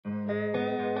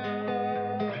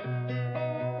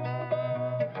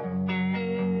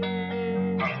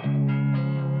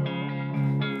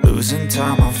losing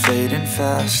time, I'm fading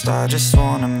fast. I just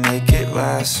wanna make it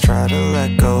last. Try to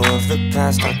let go of the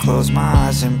past. I close my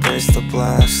eyes, embrace the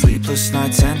blast. Sleepless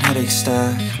nights and headaches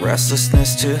stack.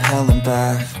 Restlessness to hell and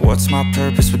back. What's my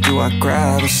purpose, what do I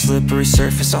grab? A slippery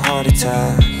surface, a heart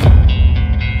attack.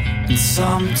 And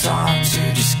sometimes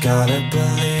you just gotta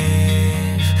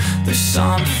believe there's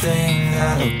something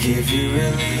that'll give you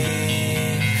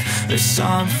relief. There's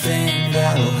something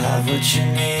that'll have what you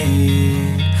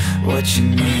need, what you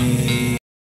need.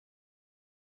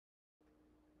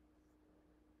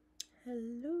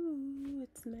 Hello,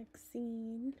 it's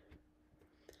Maxine.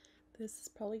 This is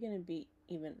probably going to be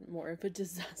even more of a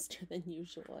disaster than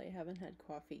usual. I haven't had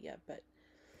coffee yet, but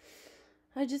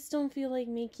I just don't feel like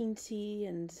making tea,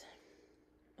 and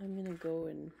I'm going to go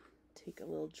and take a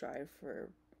little drive for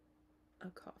a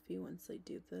coffee once I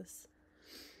do this.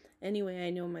 Anyway, I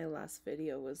know my last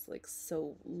video was like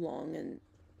so long and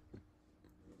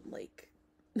like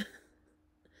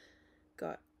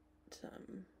got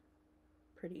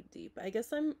pretty deep. I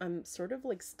guess I'm sort of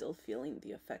like still feeling the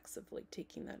effects of like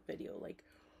taking that video. Like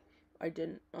I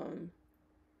didn't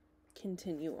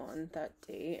continue on that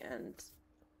day, and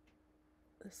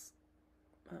this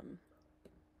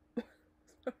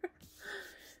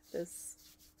this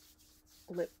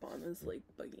lip balm is like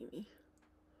bugging me.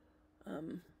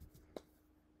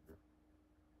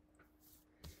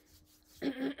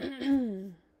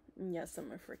 Yes,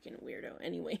 I'm a freaking weirdo.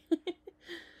 Anyway,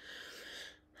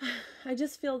 I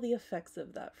just feel the effects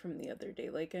of that from the other day.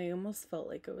 Like I almost felt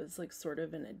like I was like sort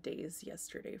of in a daze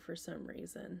yesterday for some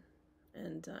reason.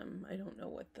 And I don't know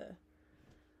what the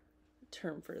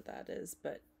term for that is,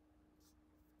 but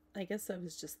I guess I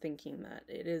was just thinking that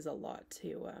it is a lot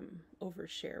to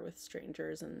overshare with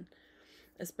strangers, and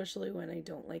especially when I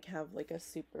don't like have like a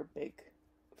super big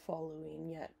following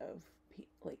yet of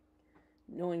like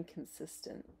no one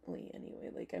consistently anyway.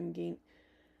 Like I'm getting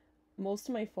most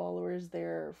of my followers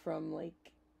there from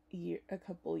like a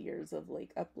couple years of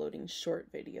like uploading short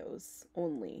videos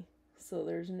only. So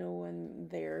there's no one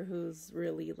there who's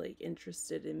really like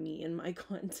interested in me and my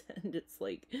content. It's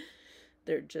like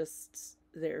they're just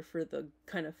there for the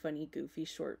kind of funny, goofy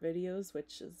short videos,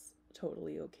 which is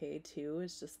totally okay too.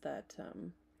 It's just that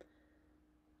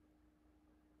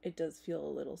it does feel a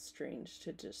little strange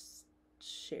to just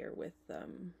share with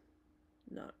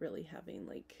not really having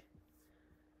like,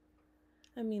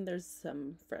 I mean, there's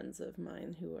some friends of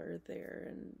mine who are there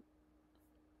and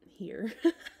here.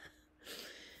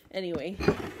 Anyway,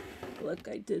 look,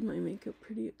 I did my makeup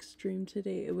pretty extreme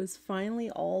today. It was finally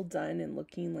all done and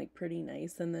looking like pretty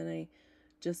nice, and then I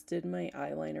just did my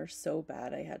eyeliner so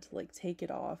bad I had to like take it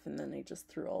off, and then I just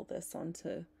threw all this on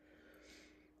to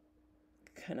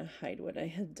kind of hide what I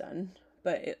had done.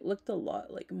 But it looked a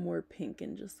lot like more pink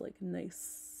and just like nice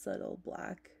subtle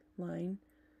black line,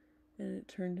 and it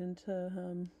turned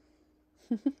into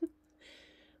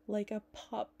like a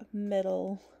pop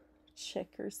metal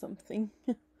chick or something.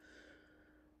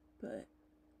 But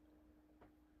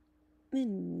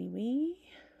anyway,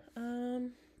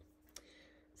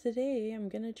 today I'm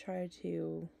gonna try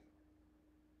to,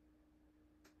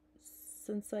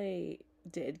 since I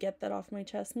did get that off my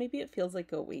chest, maybe it feels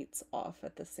like a weight's off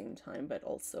at the same time, but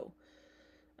also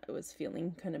I was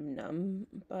feeling kind of numb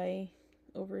by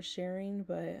oversharing.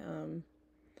 But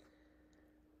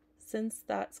since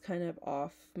that's kind of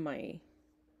off my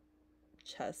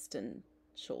chest and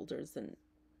shoulders and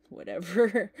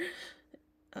whatever,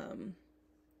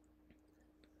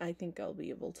 I think I'll be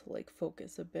able to like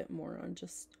focus a bit more on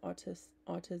just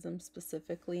autism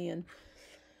specifically, and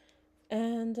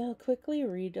I'll quickly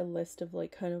read a list of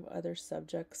like kind of other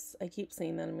subjects. I keep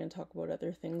saying that I'm going to talk about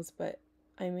other things, but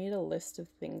I made a list of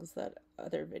things that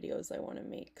other videos I want to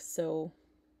make. So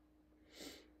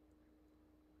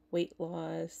weight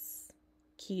loss,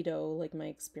 keto, like my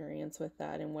experience with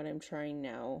that and what I'm trying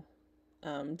now,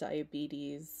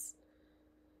 diabetes,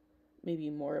 maybe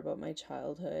more about my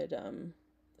childhood,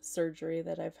 surgery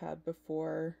that I've had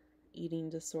before, eating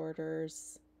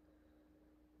disorders,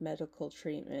 medical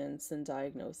treatments and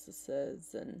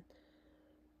diagnoses, and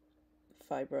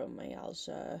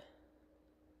fibromyalgia. And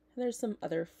there's some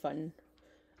other fun,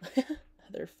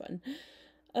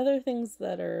 other things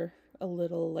that are a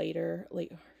little lighter,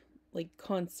 like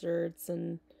concerts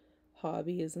and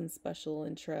hobbies and special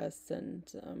interests, and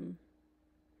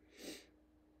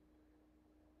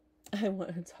I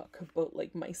want to talk about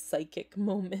like my psychic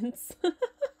moments.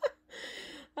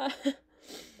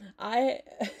 I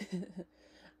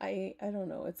don't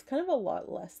know, it's kind of a lot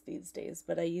less these days,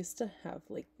 but I used to have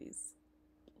like these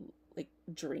like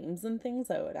dreams and things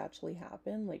that would actually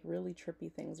happen, like really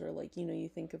trippy things, or like, you know, you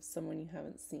think of someone you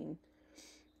haven't seen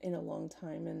in a long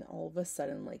time, and all of a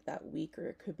sudden, like that week, or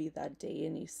it could be that day,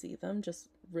 and you see them, just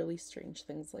really strange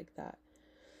things like that.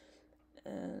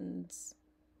 And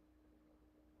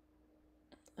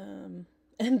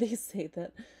they say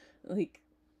that, like,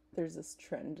 there's this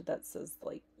trend that says,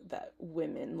 like, that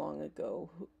women long ago,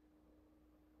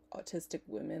 autistic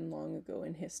women long ago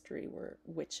in history, were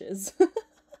witches.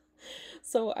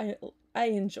 So I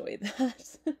enjoy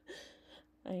that.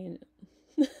 I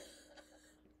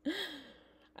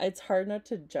it's hard not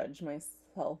to judge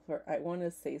myself, or I want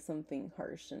to say something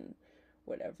harsh and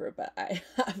whatever, but I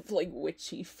have like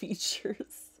witchy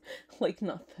features, like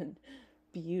nothing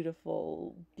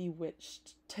beautiful,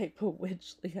 bewitched type of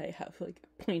witch. Like I have like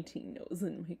a pointy nose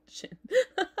and my chin.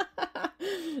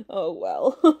 Oh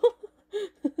well.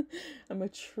 I'm a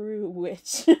true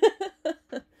witch.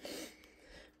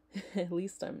 At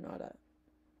least I'm not a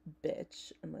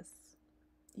bitch, unless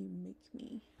you make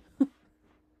me.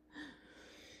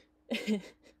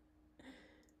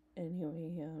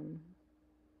 Anyway,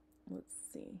 let's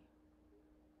see.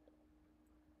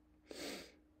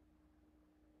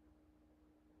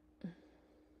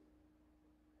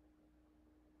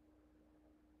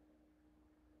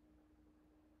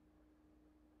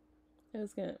 I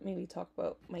was gonna maybe talk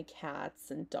about my cats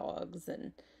and dogs,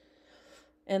 and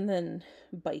then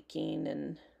biking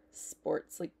and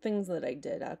sports, like things that I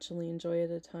did actually enjoy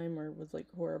at a time or was like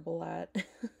horrible at.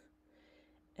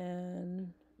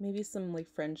 And maybe some like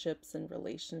friendships and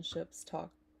relationships talk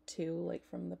too, like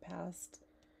from the past.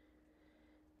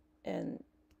 And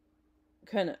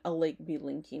kind of I'll like be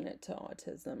linking it to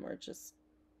autism or just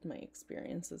my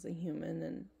experience as a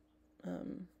human.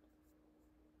 And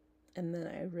then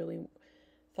I really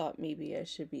thought maybe I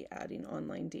should be adding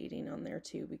online dating on there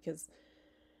too, because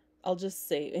I'll just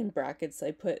say in brackets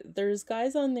I put, there's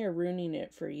guys on there ruining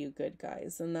it for you good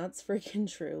guys, and that's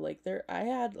freaking true. Like I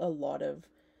had a lot of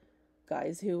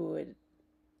guys who would,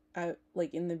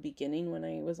 like in the beginning when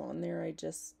I was on there, I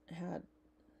just had,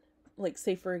 like,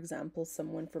 say for example,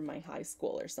 someone from my high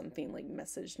school or something like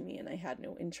messaged me and I had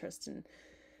no interest in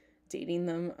dating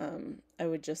them. I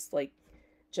would just like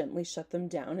gently shut them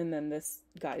down, and then this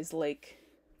guy's like,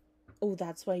 oh,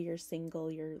 that's why you're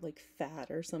single, you're like fat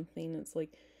or something. It's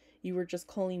like, you were just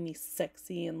calling me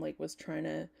sexy and like was trying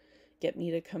to get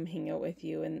me to come hang out with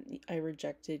you, and I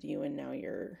rejected you, and now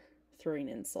you're throwing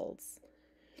insults.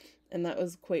 And that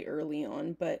was quite early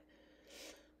on, but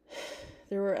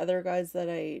there were other guys that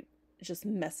I just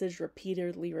messaged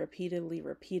repeatedly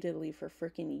for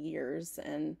freaking years,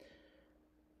 and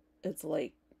it's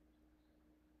like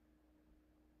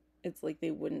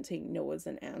they wouldn't take no as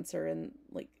an answer, and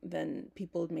like then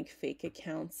people would make fake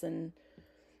accounts and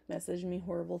message me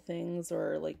horrible things,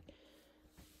 or like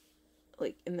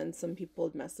and then some people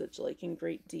would message like in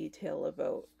great detail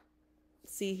about,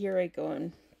 see, here I go,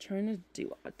 I'm trying to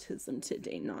do autism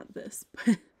today, not this,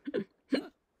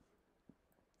 but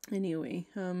anyway,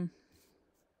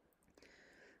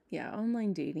 yeah,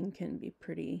 online dating can be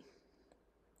pretty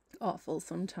awful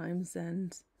sometimes,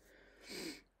 and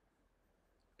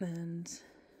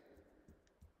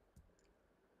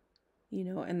you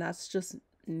know, and that's just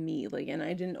me, like, and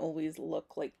I didn't always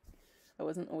look like, I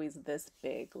wasn't always this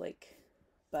big, like,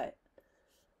 but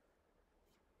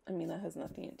I mean, that has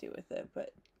nothing to do with it,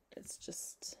 but it's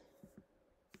just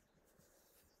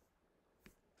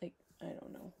like, I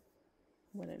don't know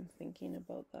what I'm thinking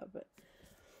about that, but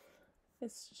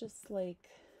it's just like,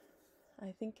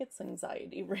 I think it's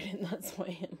anxiety ridden. That's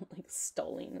why I'm like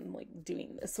stalling and like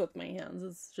doing this with my hands.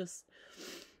 It's just,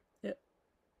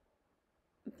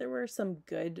 there were some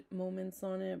good moments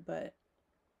on it, but,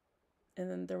 and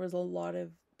then there was a lot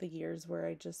of the years where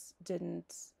I just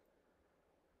didn't,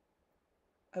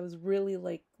 I was really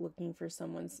like looking for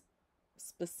someone's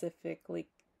specific, like,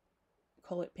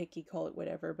 call it picky, call it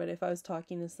whatever, but if I was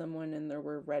talking to someone and there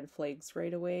were red flags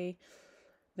right away,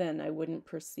 then I wouldn't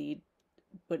proceed,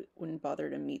 but wouldn't bother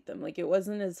to meet them. Like, it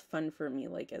wasn't as fun for me,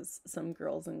 like, as some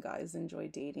girls and guys enjoy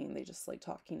dating. They just like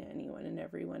talking to anyone and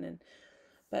everyone, and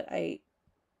but I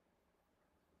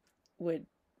would,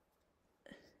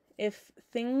 if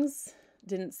things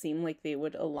didn't seem like they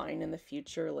would align in the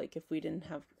future, like if we didn't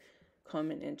have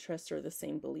common interests or the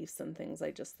same beliefs and things, I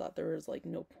just thought there was like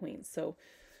no point. So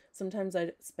sometimes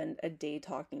I'd spend a day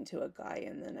talking to a guy,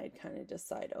 and then I'd kind of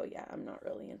decide, oh yeah, I'm not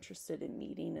really interested in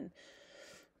meeting. And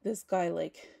this guy,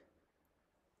 like,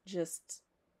 just,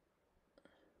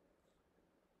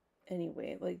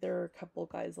 anyway, like, there are a couple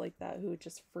guys like that who would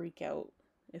just freak out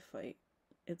if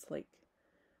it's like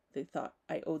they thought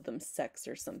I owed them sex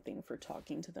or something for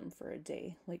talking to them for a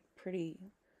day. Like, pretty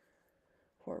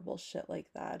horrible shit like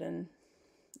that. And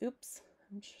oops,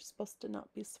 I'm supposed to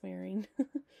not be swearing.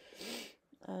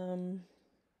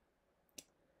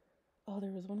 Oh,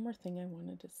 there was one more thing I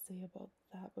wanted to say about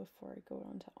that before I go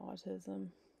on to autism.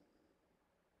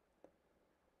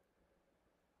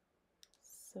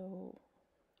 So,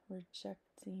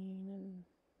 rejecting and...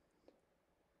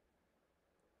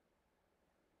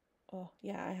 Oh,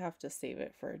 yeah, I have to save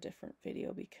it for a different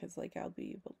video because, like, I'll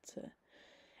be able to...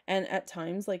 And at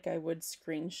times, like, I would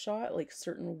screenshot, like,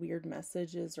 certain weird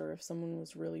messages, or if someone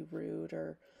was really rude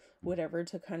or whatever,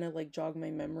 to kind of, like, jog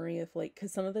my memory of, like...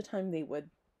 Because some of the time they would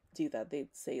do that.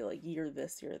 They'd say, like, you're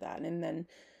this, you're that. And then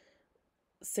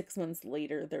 6 months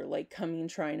later, they're, like, coming,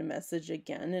 trying to message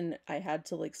again. And I had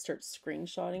to, like, start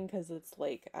screenshotting because it's,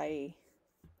 like, I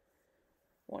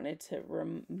wanted to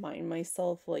remind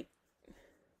myself, like,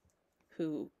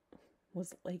 who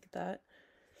was like that.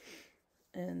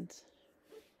 And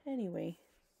anyway,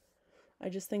 I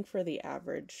just think for the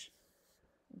average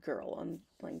girl,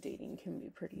 online dating can be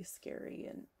pretty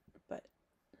scary, but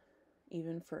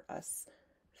even for us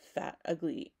fat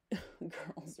ugly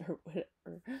girls or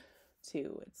whatever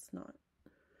too, it's not.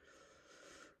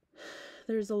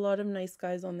 There's a lot of nice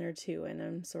guys on there too, and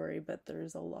I'm sorry, but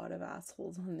there's a lot of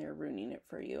assholes on there ruining it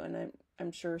for you. And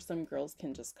I'm sure some girls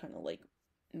can just kind of, like,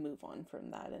 move on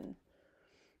from that and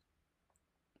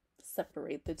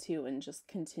separate the two and just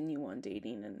continue on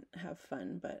dating and have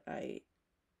fun. But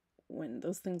when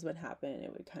those things would happen,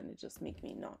 it would kind of just make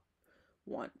me not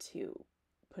want to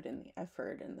put in the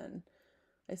effort. And then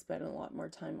I spent a lot more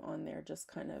time on there just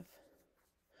kind of...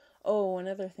 Oh,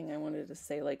 another thing I wanted to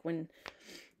say, like,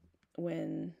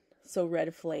 so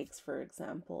red flags, for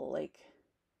example, like,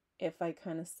 if I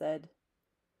kind of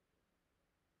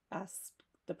asked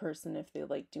the person if they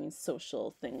like doing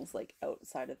social things, like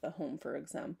outside of the home, for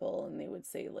example, and they would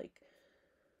say, like,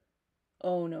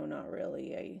 oh no, not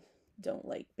really, I don't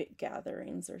like big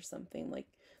gatherings or something, like,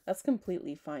 that's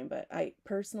completely fine. But I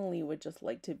personally would just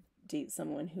like to date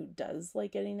someone who does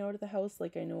like getting out of the house.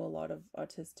 Like, I know a lot of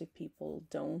autistic people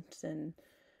don't,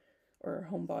 or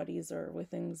homebodies, or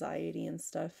with anxiety and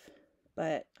stuff,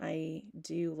 but I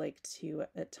do like to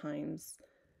at times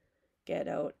get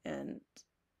out, and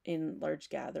in large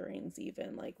gatherings,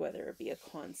 even, like, whether it be a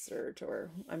concert,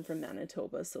 or I'm from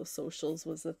Manitoba, so socials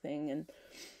was a thing,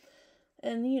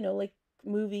 and you know, like,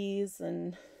 movies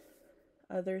and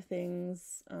other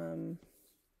things, and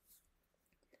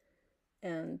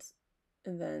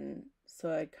then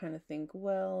so I kind of think,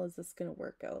 well, is this gonna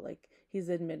work out? Like, he's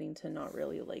admitting to not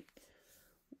really, like,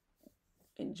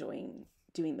 enjoying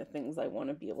doing the things I want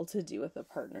to be able to do with a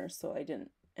partner, so I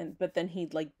didn't. But then he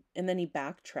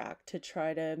backtracked to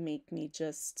try to make me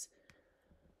just...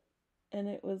 And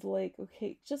it was like,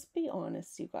 okay, just be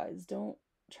honest, you guys. Don't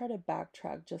try to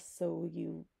backtrack just so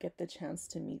you get the chance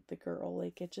to meet the girl.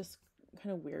 Like, it just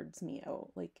kind of weirds me out.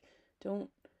 Like, don't...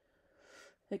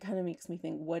 It kind of makes me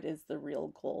think, what is the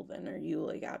real goal then? Are you,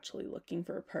 like, actually looking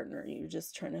for a partner? Are you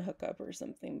just trying to hook up or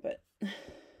something? But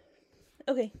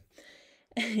okay.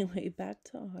 Anyway, back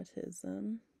to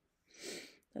autism.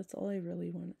 That's all I really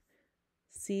want.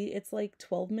 See, it's like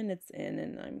 12 minutes in,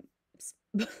 and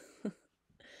I'm...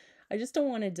 I just don't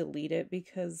want to delete it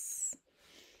because,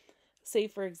 say,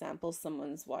 for example,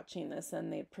 someone's watching this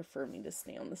and they prefer me to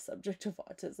stay on the subject of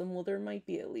autism. Well, there might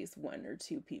be at least 1 or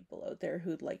 2 people out there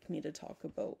who'd like me to talk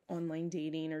about online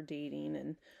dating or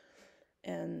dating,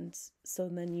 and so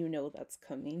then you know that's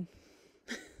coming.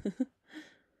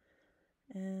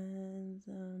 And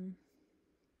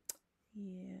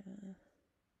yeah.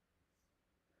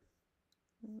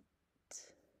 I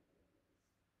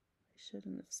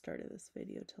shouldn't have started this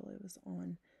video till I was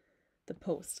on the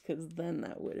post, because then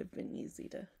that would have been easy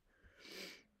to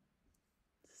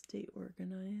stay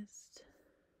organized.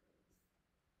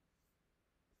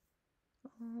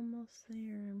 Almost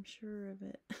there, I'm sure of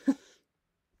it.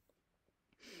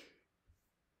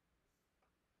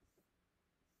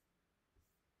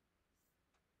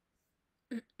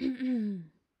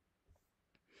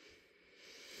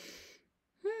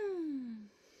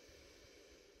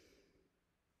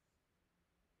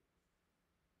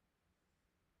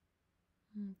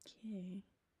 Okay.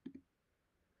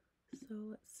 So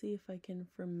let's see if I can,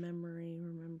 from memory,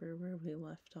 remember where we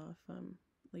left off.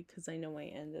 Like, because I know I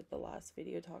ended the last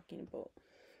video talking about,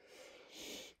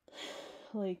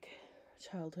 like,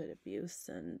 childhood abuse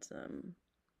and,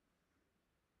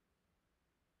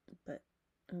 but,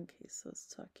 okay, so it's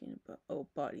talking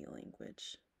about, body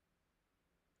language.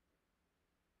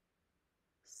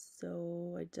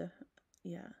 So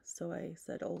so I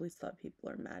said, always thought people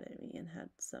are mad at me, and had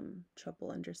some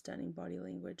trouble understanding body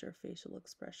language or facial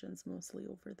expressions, mostly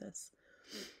over this.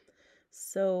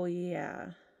 So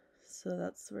yeah, So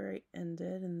that's where I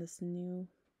ended, and this new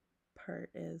part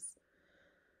is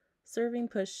serving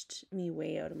pushed me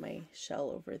way out of my shell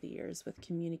over the years with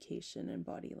communication and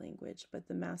body language, but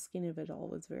the masking of it all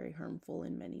was very harmful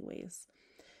in many ways.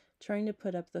 Trying to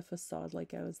put up the facade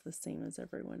like I was the same as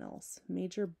everyone else.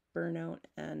 Major burnout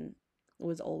and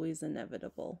was always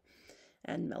inevitable,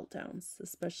 and meltdowns,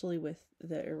 especially with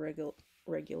the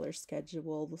irregular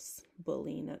schedules,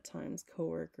 bullying at times,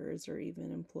 coworkers, or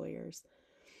even employers.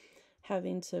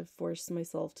 Having to force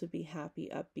myself to be happy,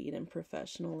 upbeat, and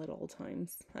professional at all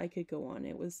times. I could go on.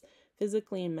 It was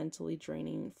physically and mentally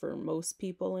draining for most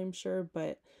people, I'm sure,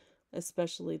 but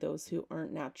especially those who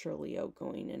aren't naturally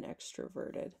outgoing and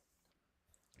extroverted.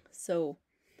 So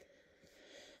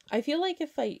I feel like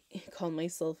if I call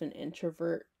myself an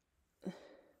introvert,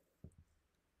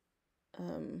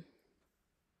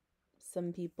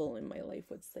 some people in my life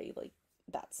would say, like,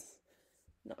 that's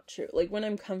not true. Like, when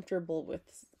I'm comfortable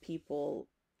with people,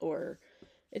 or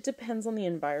it depends on the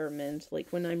environment. Like,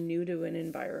 when I'm new to an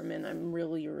environment, I'm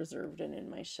really reserved and in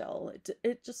my shell.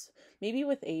 It just, maybe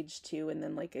with age too, and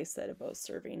then like I said about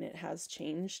serving, it has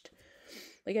changed.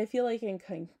 Like, I feel like I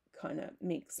can kind of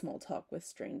make small talk with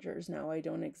strangers now. I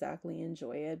don't exactly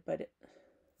enjoy it, but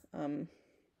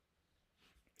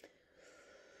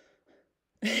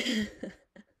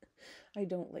I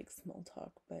don't like small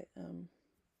talk, but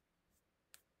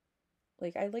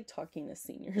like, I like talking to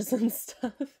seniors and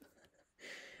stuff.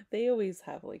 They always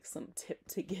have like some tip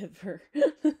to give her.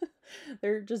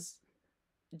 They're just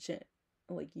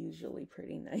like usually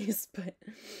pretty nice, but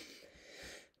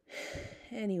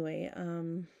anyway,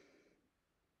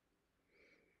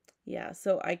 yeah,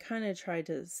 so I kind of try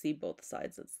to see both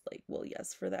sides. It's like, well,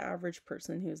 yes, for the average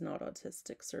person who's not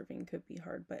autistic, serving could be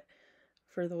hard, but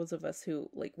for those of us who,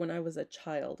 like, when I was a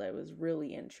child, I was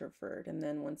really introvert, and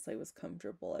then once I was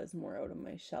comfortable, I was more out of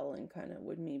my shell and kind of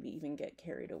would maybe even get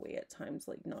carried away at times,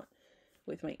 like, not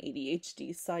with my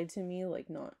ADHD side to me, like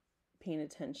not paying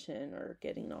attention or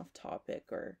getting off topic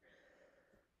or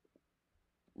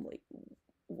like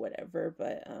whatever,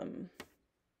 but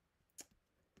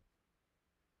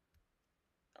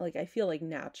like, I feel like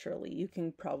naturally you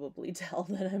can probably tell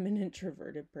that I'm an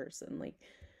introverted person. Like,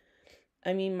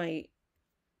 I mean, my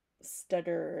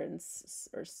stutter and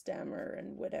or stammer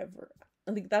and whatever,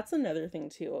 like, that's another thing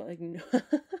too. Like,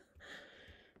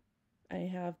 I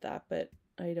have that, but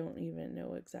I don't even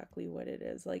know exactly what it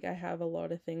is. Like, I have a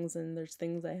lot of things, and there's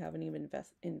things I haven't even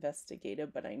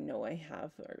investigated, but I know I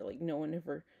have, or like, no one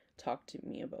ever talked to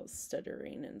me about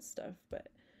stuttering and stuff, but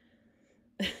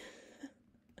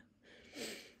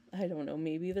I don't know,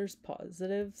 maybe there's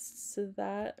positives to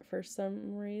that for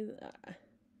some reason.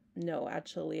 No,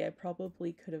 actually, I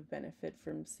probably could have benefited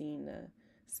from seeing a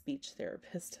speech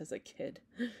therapist as a kid,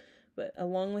 but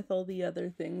along with all the other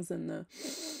things and the,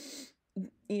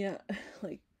 yeah,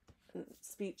 like,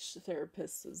 speech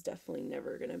therapist was definitely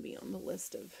never going to be on the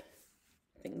list of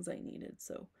things I needed,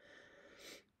 so,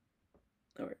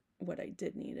 or what I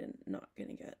did need and not going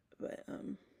to get, but,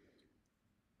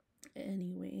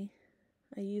 anyway,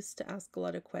 I used to ask a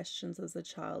lot of questions as a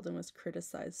child and was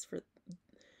criticized for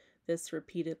this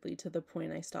repeatedly, to the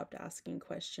point I stopped asking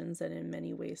questions and in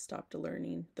many ways stopped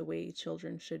learning the way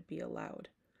children should be allowed.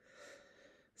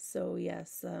 So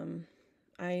yes,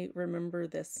 I remember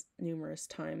this numerous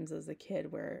times as a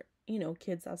kid where, you know,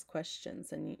 kids ask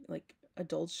questions, and like,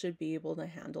 adults should be able to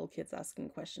handle kids asking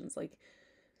questions. Like,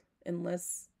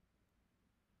 unless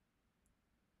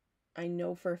I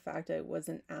know for a fact I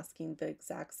wasn't asking the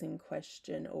exact same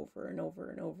question over and over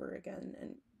and over again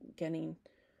and getting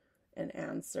an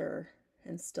answer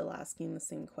and still asking the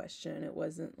same question. It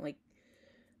wasn't like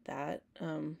that,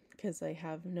 because I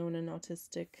have known an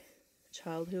autistic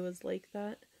child who was like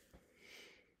that.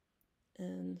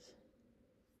 And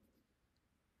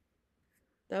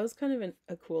that was kind of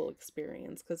a cool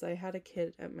experience, because I had a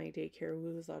kid at my daycare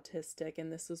who was autistic, and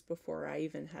this was before I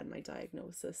even had my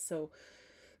diagnosis. So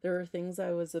there were things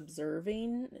I was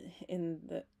observing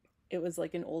it was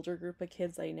like an older group of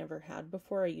kids I never had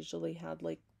before. I usually had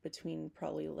like between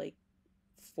probably like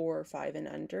 4 or 5 and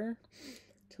under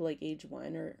to like age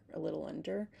 1 or a little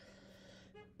under.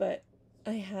 But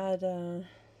I had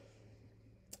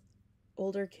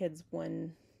older kids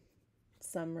one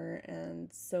summer, and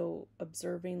so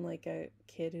observing like a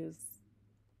kid who's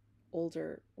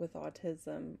older with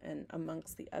autism and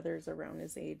amongst the others around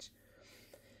his age,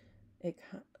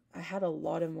 I had a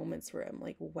lot of moments where I'm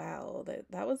like, wow,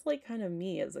 that was like kind of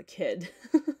me as a kid.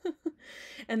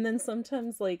 And then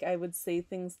sometimes like I would say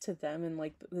things to them in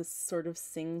like this sort of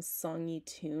sing-songy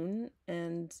tune,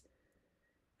 and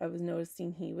I was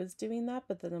noticing he was doing that,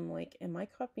 but then I'm like, am I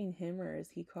copying him, or is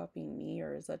he copying me,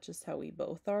 or is that just how we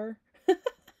both are?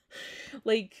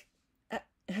 Like,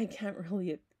 I can't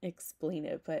really explain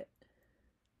it, but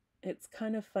it's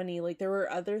kind of funny. Like, there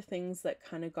were other things that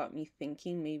kind of got me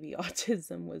thinking maybe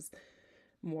autism was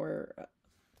more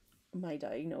my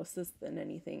diagnosis than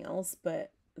anything else,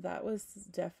 but that was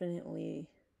definitely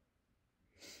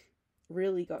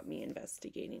really got me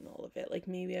investigating all of it. Like,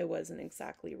 maybe I wasn't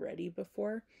exactly ready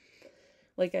before.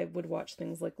 Like, I would watch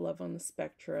things like Love on the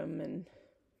Spectrum, and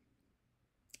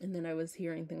then I was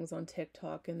hearing things on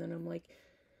TikTok, and then I'm like,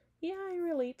 yeah, I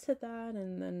relate to that.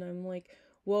 And then I'm like,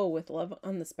 whoa, with Love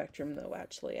on the Spectrum, though,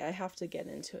 actually, I have to get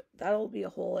into it. That'll be a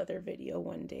whole other video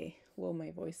one day. Whoa,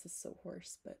 my voice is so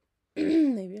hoarse, but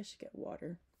maybe I should get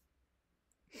water.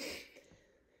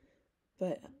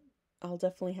 But I'll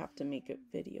definitely have to make a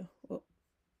video. Whoa,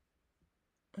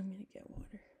 I'm gonna get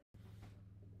water.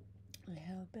 I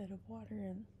have a bit of water,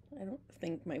 and I don't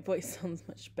think my voice sounds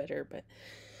much better, but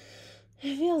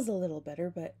it feels a little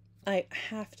better. But I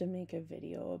have to make a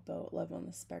video about Love on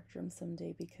the Spectrum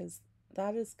someday, because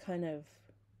that is kind of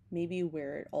maybe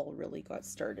where it all really got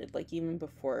started, like even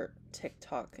before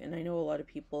TikTok. And I know a lot of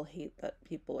people hate that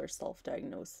people are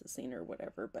self-diagnosing or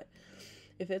whatever, but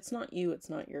if it's not you, it's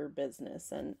not your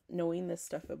business. And knowing this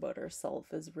stuff about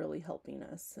ourselves is really helping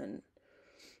us, and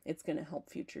it's going to help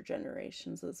future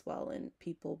generations as well, and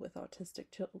people with autistic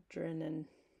children, and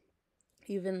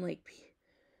even like,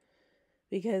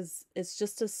 because it's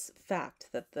just a fact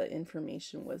that the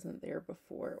information wasn't there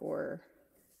before, or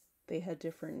they had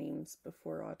different names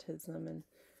before autism, and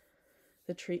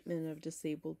the treatment of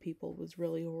disabled people was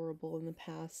really horrible in the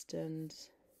past. And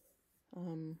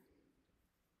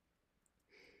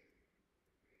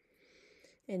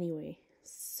anyway,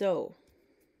 so,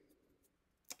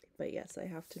 but yes, I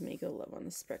have to make a Love on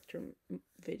the Spectrum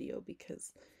video,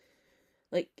 because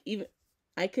like, even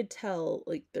I could tell,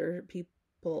 like, there are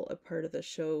people a part of the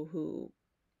show who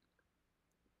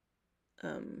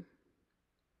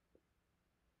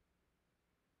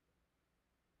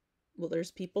well,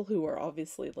 there's people who are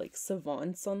obviously like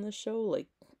savants on the show, like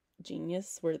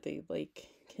genius, where they like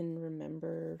can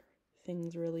remember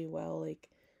things really well. Like,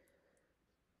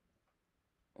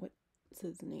 what's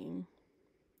his name?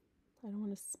 I don't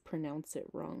want to pronounce it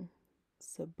wrong.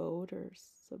 Sabod or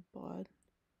Sabod.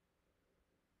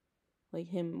 Like,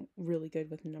 him really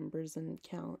good with numbers and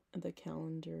the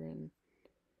calendar, and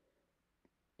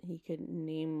he could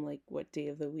name like what day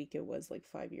of the week it was like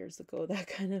 5 years ago. That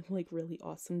kind of like really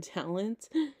awesome talent.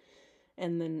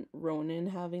 And then Ronan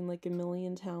having like a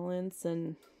million talents,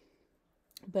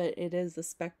 but it is a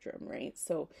spectrum, right?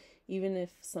 So even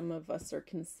if some of us are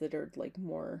considered like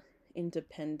more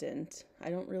independent, I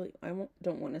don't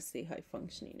want to say high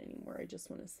functioning anymore. I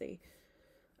just want to say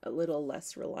a little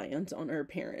less reliant on our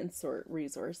parents or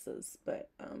resources. But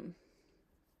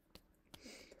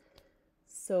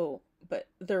but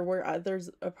there were others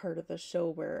a part of the show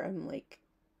where I'm like,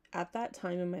 at that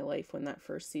time in my life when that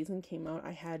first season came out,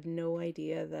 I had no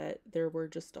idea that there were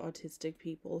just autistic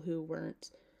people who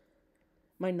weren't,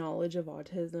 my knowledge of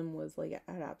autism was like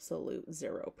at absolute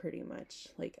zero, pretty much.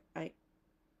 Like,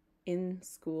 in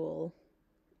school,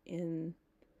 in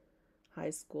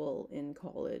high school, in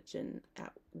college, and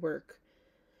at work,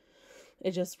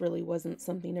 it just really wasn't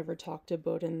something ever talked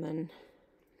about. And then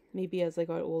maybe as I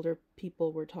got older,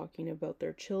 people were talking about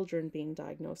their children being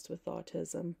diagnosed with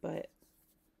autism, but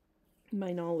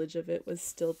my knowledge of it was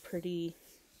still pretty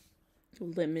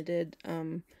limited.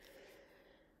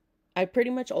 I pretty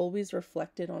much always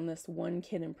reflected on this one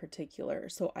kid in particular.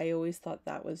 So I always thought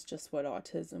that was just what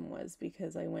autism was,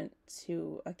 because I went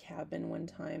to a cabin one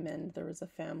time and there was a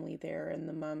family there, and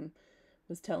the mom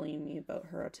was telling me about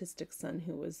her autistic son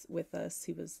who was with us.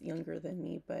 He was younger than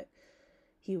me, but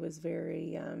he was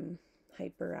very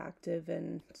hyperactive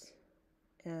and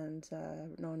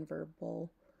nonverbal.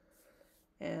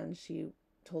 And she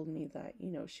told me that,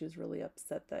 she was really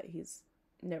upset that he's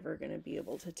never going to be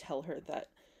able to tell her that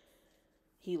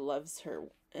he loves her.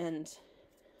 And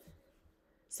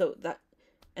so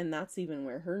that's even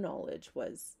where her knowledge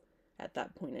was at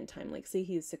that point in time. Like, say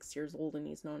he's 6 years old and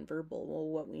he's nonverbal. Well,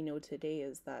 what we know today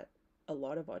is that a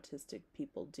lot of autistic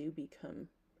people do become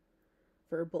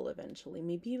verbal eventually.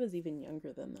 Maybe he was even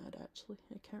younger than that, actually.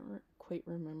 I can't quite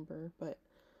remember, but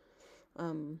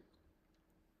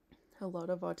a lot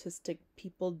of autistic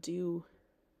people do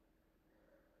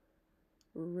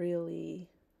really,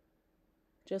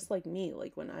 just like me,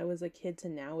 like when I was a kid to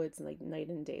now, it's like night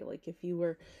and day. Like, if you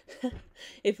were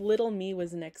if little me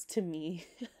was next to me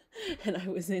and I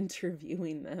was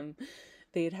interviewing them,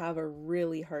 they'd have a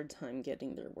really hard time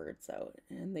getting their words out,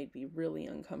 and they'd be really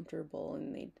uncomfortable,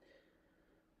 and they'd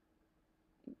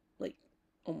like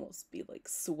almost be like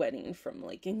sweating from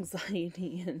like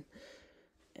anxiety,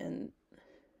 and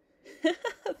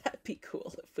that'd be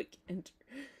cool if we can enter.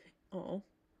 Oh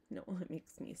no, it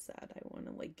makes me sad. I want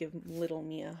to like give little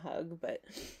me a hug, but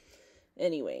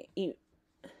anyway,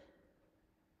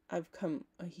 I've come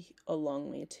a long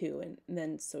way too, and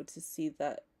then so to see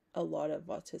that a lot of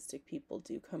autistic people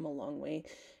do come a long way,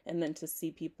 and then to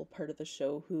see people part of the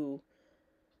show who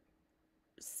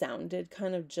sounded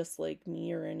kind of just like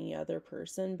me or any other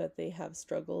person, but they have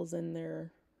struggles in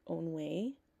their own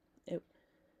way.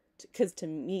 Because to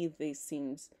me they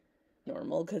seemed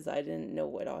normal, because I didn't know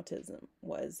what autism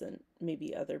was, and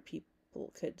maybe other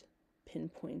people could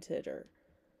pinpoint it or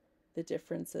the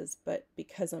differences, but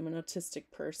because I'm an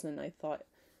autistic person, I thought,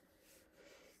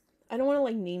 I don't want to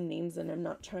like name names, and I'm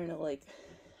not trying to like,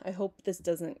 I hope this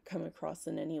doesn't come across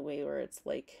in any way where it's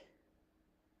like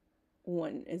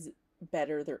one is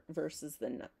better versus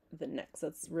the next.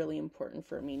 That's really important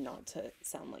for me not to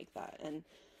sound like that, and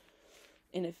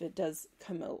if it does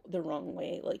come out the wrong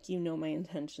way, like, you know, my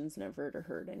intention's never to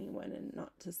hurt anyone, and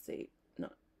not to say,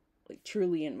 not like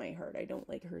truly in my heart, I don't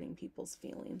like hurting people's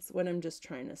feelings. What I'm just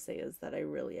trying to say is that I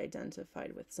really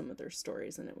identified with some of their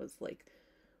stories, and it was like,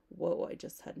 whoa, I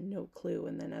just had no clue.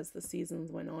 And then as the seasons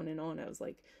went on and on, I was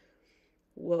like,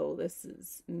 whoa, this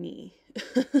is me.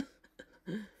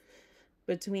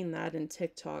 Between that and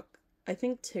TikTok, I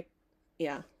think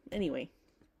yeah, anyway.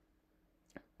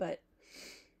 But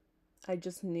I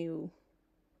just knew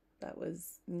that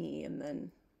was me, and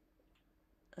then,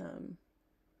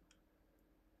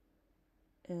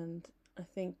 and I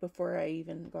think before I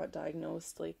even got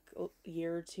diagnosed, like a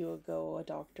year or two ago, a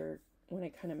doctor, when I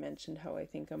kind of mentioned how I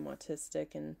think I'm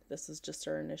autistic, and this is just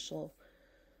our initial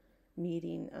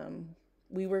meeting,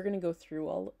 we were going to go through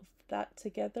all of that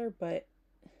together, but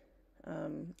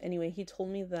anyway, he told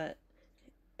me that,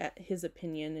 at his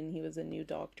opinion, and he was a new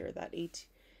doctor, that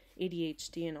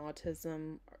ADHD and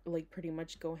autism like pretty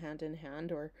much go hand in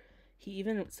hand, or he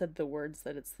even said the words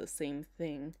that it's the same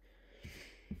thing.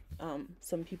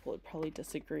 Some people would probably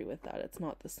disagree with that. It's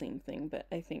not the same thing, but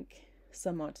I think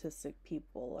some autistic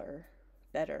people are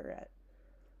better at,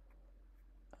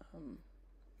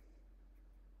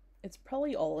 it's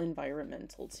probably all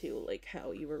environmental too, like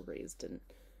how you were raised, and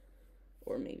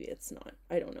or maybe it's not.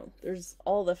 I don't know. There's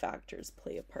all the factors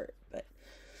play a part, but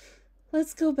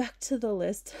let's go back to the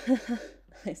list.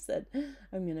 I said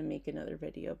I'm going to make another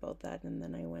video about that, and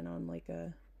then I went on like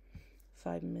a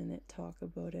 5-minute talk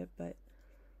about it, but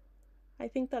I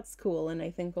think that's cool, and I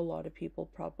think a lot of people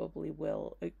probably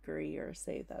will agree or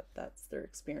say that that's their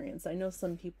experience. I know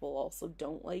some people also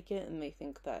don't like it, and they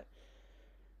think that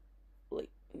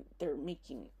like they're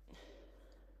making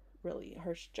really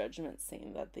harsh judgments,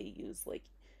 saying that they use like,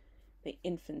 they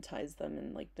infantize them,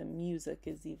 and like the music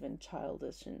is even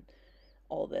childish and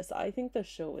all this. I think the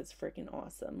show is freaking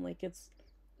awesome. Like, it's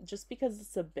just because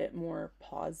it's a bit more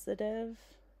positive.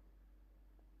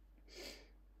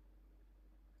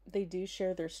 They do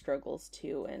share their struggles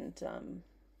too, and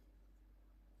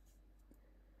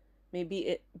maybe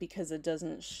it, because it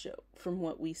doesn't show from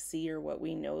what we see or what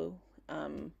we know,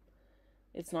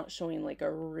 it's not showing like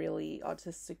a really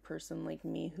autistic person like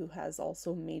me who has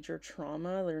also major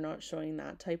trauma. They're not showing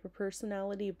that type of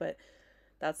personality, but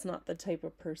that's not the type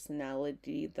of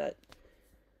personality that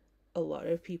a lot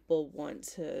of people want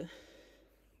to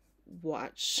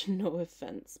watch. No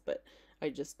offense, but I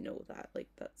just know that, like,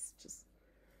 that's just,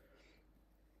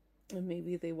 and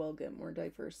maybe they will get more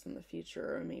diverse in the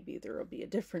future, or maybe there will be a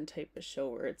different type of show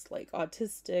where it's like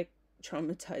autistic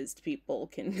traumatized people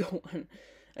can go on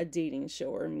a dating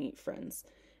show or meet friends.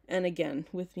 And again,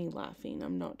 with me laughing,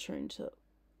 I'm not trying to,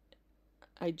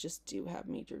 I just do have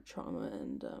major trauma,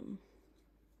 and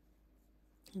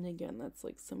again, that's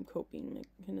like some coping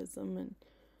mechanism, and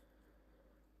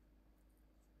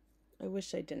I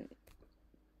wish I didn't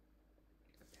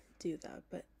do that,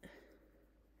 but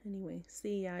anyway,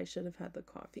 see, I should have had the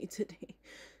coffee today.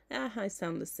 I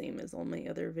sound the same as all my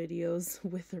other videos,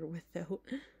 with or without.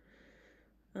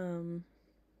 So,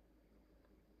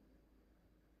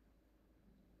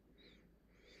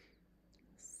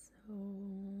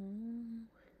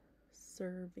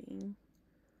 serving.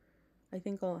 I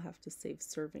think I'll have to save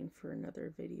serving for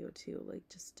another video too, like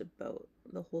just about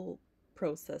the whole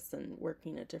process and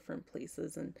working at different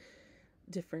places and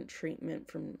different treatment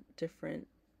from different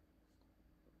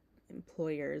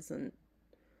employers, and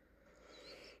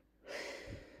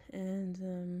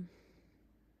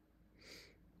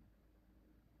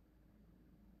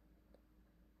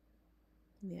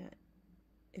yeah,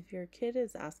 if your kid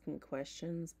is asking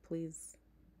questions, please.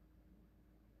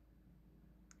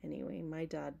 Anyway, my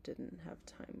dad didn't have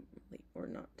time, or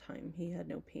not time, he had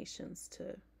no patience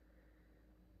to.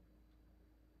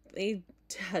 They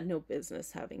had no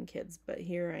business having kids, but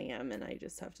here I am, and I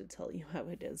just have to tell you how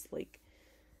it is. Like,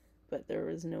 but there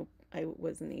was no, I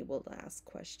wasn't able to ask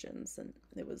questions, and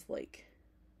it was like,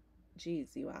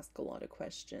 geez, you ask a lot of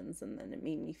questions, and then it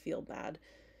made me feel bad.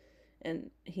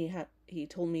 And he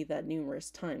told me that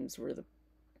numerous times, where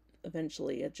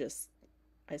eventually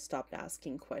I stopped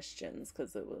asking questions,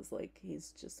 because it was like,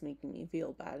 he's just making me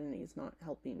feel bad and he's not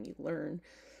helping me learn.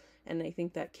 And I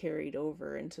think that carried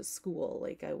over into school.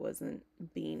 Like, I wasn't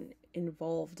being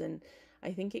involved, and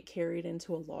I think it carried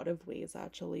into a lot of ways,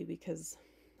 actually, because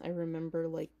I remember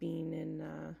like being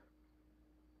in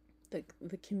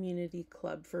the community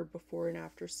club for before and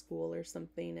after school or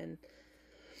something,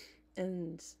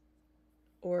 and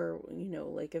or, you know,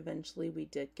 like eventually we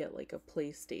did get like a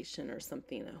PlayStation or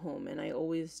something at home, and I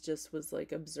always just was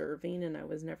like observing, and I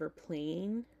was never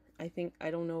playing. I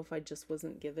don't know if I just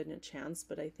wasn't given a chance,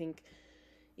 but I think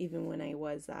even when I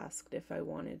was asked if I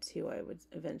wanted to, I would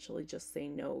eventually just say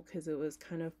no, because it was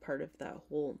kind of part of that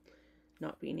whole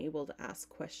not being able to ask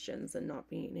questions and not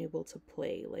being able to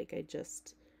play. Like, I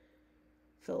just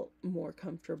felt more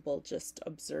comfortable just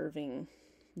observing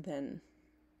than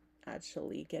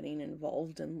actually getting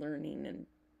involved and learning. And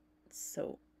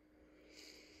so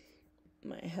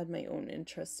I had my own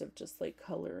interest of just like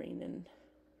coloring and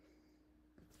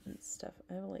stuff.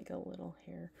 I have like a little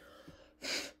hair.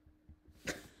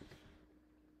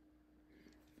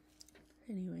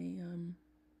 Anyway,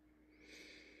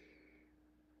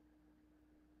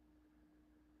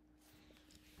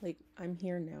 like, I'm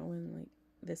here now, and like,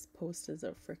 this post is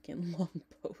a freaking long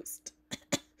post.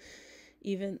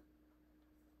 Even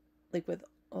like with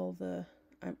all the,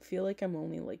 I feel like I'm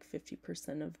only like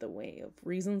 50% of the way of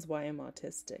reasons why I'm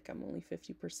autistic. I'm only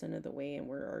 50% of the way, and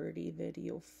we're already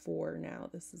video 4 now.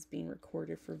 This is being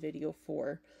recorded for video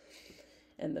 4.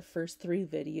 And the first 3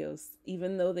 videos,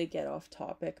 even though they get off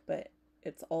topic, but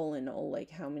it's all in all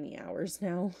like how many hours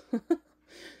now?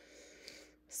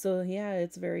 So yeah,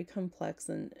 it's very complex,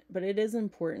 but it is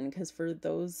important, because for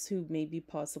those who maybe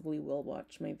possibly will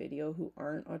watch my video who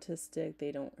aren't autistic,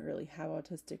 they don't really have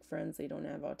autistic friends, they don't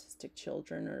have autistic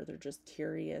children, or they're just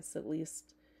curious, at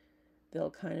least they'll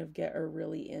kind of get a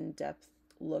really in-depth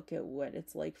look at what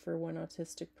it's like for one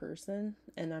autistic person.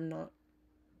 And I'm not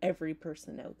every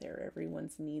person out there.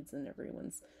 Everyone's needs and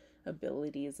everyone's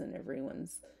abilities and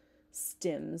everyone's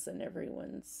stims and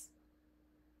everyone's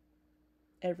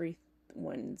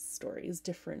story is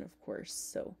different, of course.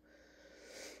 So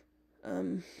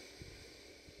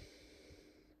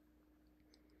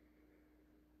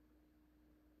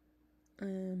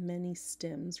many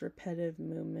stims, repetitive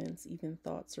movements, even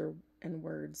thoughts and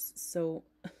words. So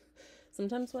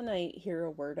sometimes when I hear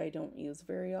a word I don't use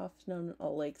very often,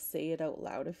 I'll like say it out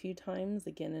loud a few times,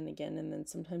 again and again, and then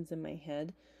sometimes in my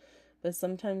head. But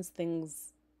sometimes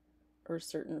things, or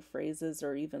certain phrases,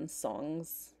 or even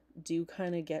songs, do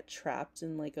kind of get trapped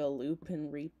in like a loop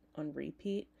and on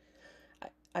repeat.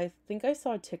 I think I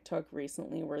saw a TikTok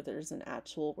recently where there's an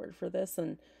actual word for this,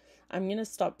 and I'm gonna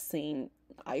stop saying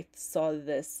I saw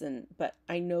this, but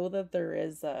I know that there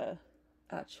is a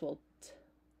actual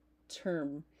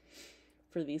term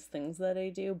for these things that I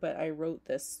do, but I wrote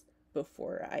this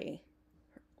before I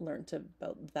learned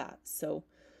about that. So,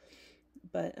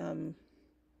 but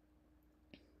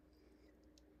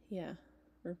yeah,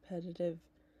 repetitive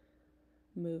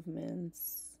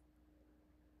movements,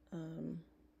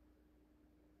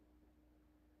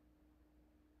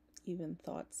 even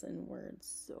thoughts and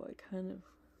words. So I kind of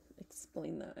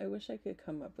explain that. I wish I could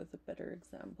come up with a better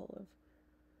example of,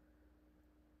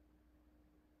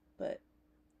 but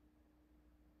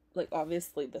like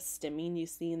obviously the stimming you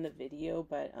see in the video,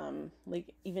 but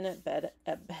like even at bed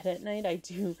at night,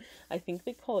 I think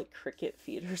they call it cricket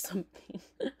feet or something.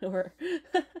 Or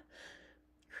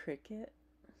cricket.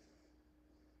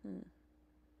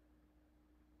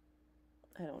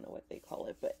 I don't know what they call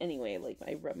it, but anyway, like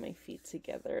I rub my feet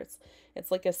together.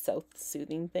 It's like a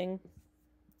self-soothing thing.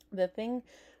 The thing,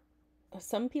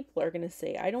 some people are going to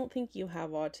say, I don't think you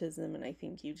have autism, and I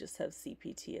think you just have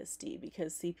cptsd,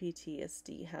 because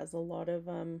cptsd has a lot of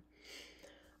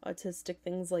autistic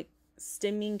things. Like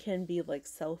stimming can be like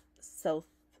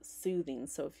self-soothing.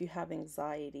 So if you have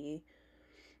anxiety,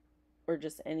 or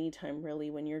just any time really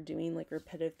when you're doing like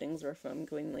repetitive things, or if I'm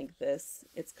going like this,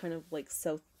 it's kind of like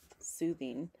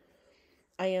self-soothing.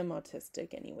 I am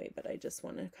autistic anyway, but I just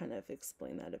want to kind of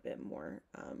explain that a bit more.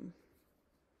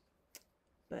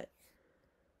 But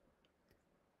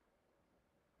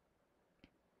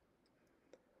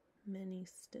Many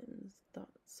stems,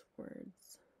 thoughts,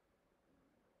 words.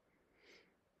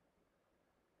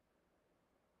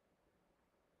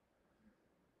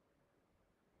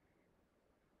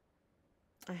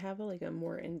 I have like a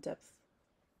more in-depth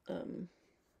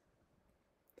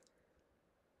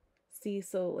see,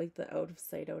 so like the out of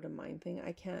sight, out of mind thing,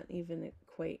 I can't even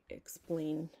quite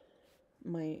explain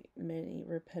my many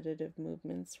repetitive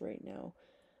movements right now.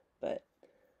 But,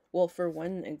 well, for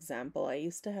one example, I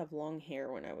used to have long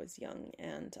hair when I was young,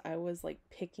 and I was like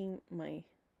picking my,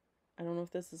 I don't know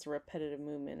if this is a repetitive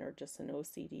movement or just an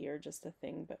OCD or just a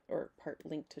thing, but, or part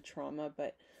linked to trauma,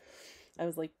 but I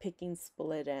was like picking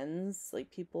split ends.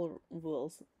 Like people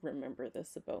will remember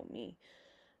this about me,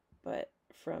 but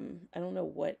from, I don't know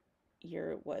what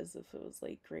year it was, if it was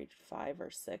like grade 5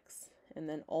 or 6, and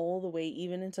then all the way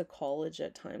even into college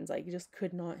at times, I just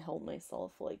could not help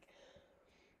myself. Like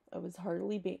I was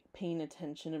hardly paying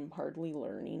attention and hardly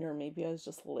learning, or maybe I was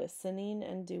just listening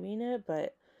and doing it.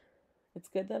 But it's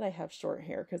good that I have short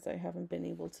hair, because I haven't been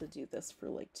able to do this for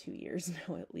like 2 years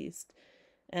now at least.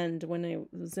 And when I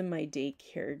was in my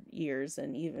daycare years,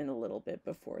 and even a little bit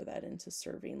before that into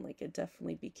serving, like it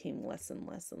definitely became less and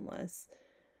less and less,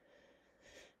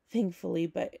 thankfully.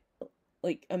 But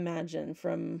like imagine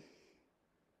from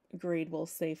grade, we'll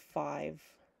say 5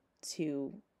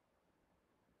 to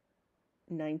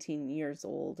 19 years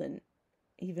old, and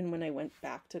even when I went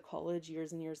back to college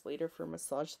years and years later for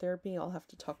massage therapy, I'll have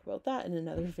to talk about that in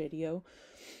another video.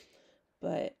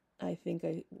 But I think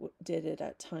I did it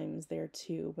at times there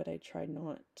too, but I tried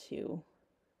not to.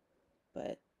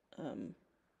 But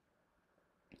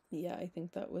yeah, I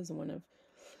think that was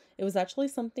it was actually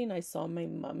something I saw my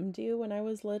mom do when I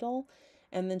was little,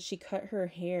 and then she cut her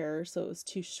hair so it was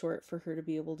too short for her to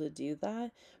be able to do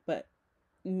that. But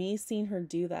me seeing her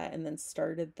do that and then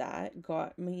started that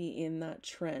got me in that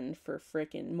trend for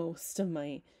frickin' most of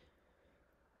my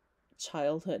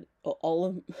childhood,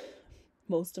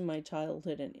 most of my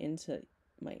childhood and into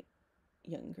my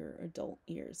younger adult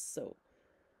years.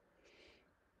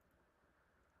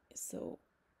 So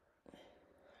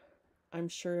I'm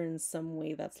sure in some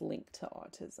way that's linked to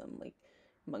autism, like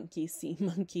monkey see,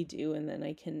 monkey do, and then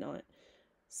I cannot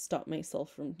stop myself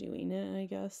from doing it, I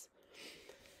guess.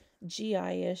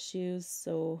 GI issues,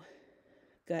 so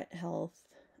gut health.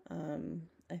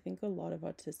 I think a lot of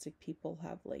autistic people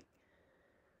have like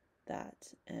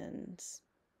that, and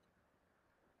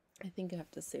I think I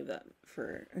have to save that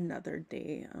for another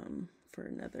day, for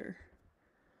another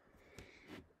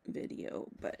video,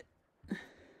 but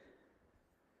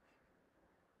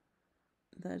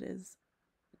that is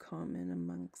common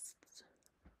amongst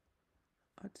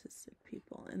autistic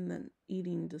people. And then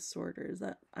eating disorders,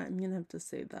 that I'm gonna have to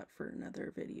save that for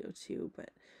another video too.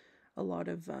 But a lot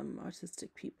of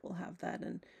autistic people have that,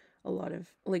 and a lot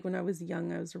of, like when I was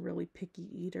young, I was a really picky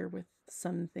eater with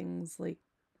some things, like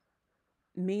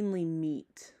mainly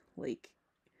meat, like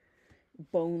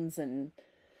bones and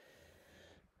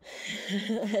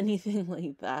anything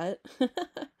like that.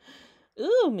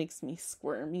 Ooh, makes me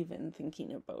squirm even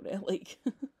thinking about it. Like,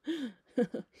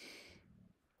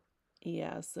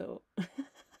 yeah, so,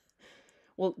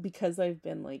 well, because I've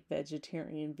been like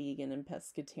vegetarian, vegan, and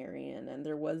pescatarian, and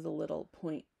there was a little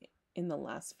point in the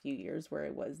last few years where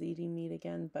I was eating meat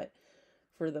again, but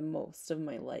for the most of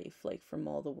my life, like from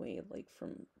all the way, like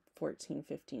from 14,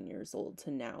 15 years old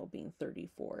to now being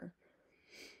 34,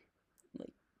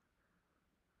 like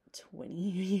 20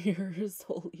 years,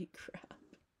 holy crap.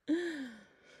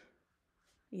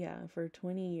 Yeah, for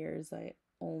 20 years, I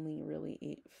only really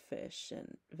ate fish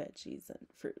and veggies and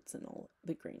fruits and all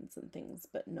the grains and things,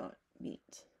 but not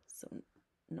meat. So,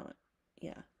 not,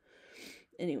 yeah.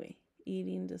 Anyway,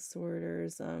 eating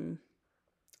disorders.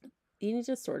 Eating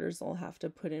disorders I'll have to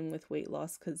put in with weight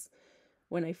loss, because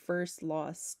when I first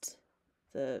lost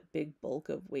the big bulk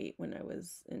of weight when I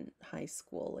was in high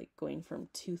school, like going from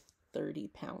 230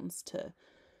 pounds to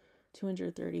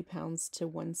 230 pounds to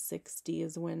 160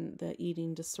 is when the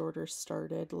eating disorder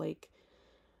started. Like,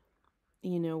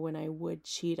 you know, when I would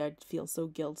cheat, I'd feel so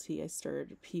guilty. I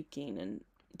started puking, and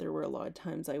there were a lot of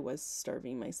times I was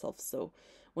starving myself. So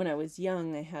when I was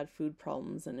young, I had food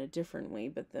problems in a different way.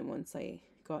 But then once I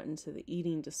got into the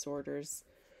eating disorders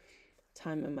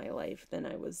time in my life, then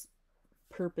I was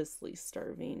purposely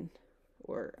starving,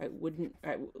 or I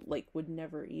would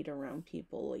never eat around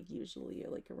people, like usually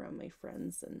like around my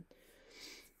friends.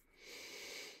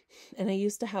 And I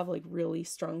used to have like really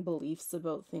strong beliefs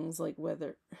about things, like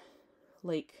whether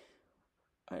like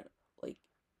like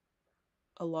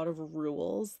a lot of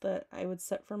rules that I would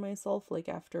set for myself, like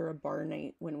after a bar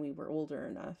night when we were older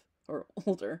enough, or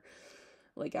older,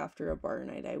 like after a bar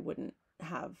night I wouldn't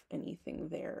have anything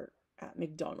there at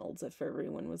McDonald's if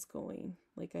everyone was going.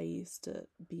 Like, I used to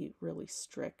be really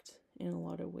strict in a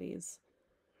lot of ways.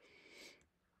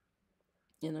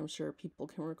 And I'm sure people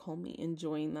can recall me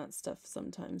enjoying that stuff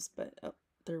sometimes, but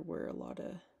there were a lot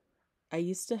of... I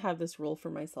used to have this rule for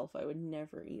myself. I would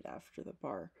never eat after the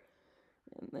bar.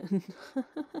 And then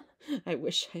I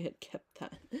wish I had kept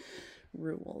that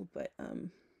rule, but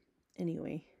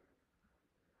anyway.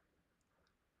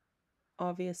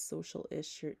 Obvious social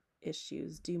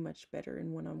issues do much better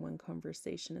in one-on-one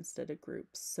conversation instead of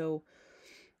groups. So,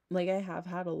 like, I have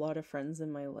had a lot of friends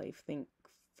in my life,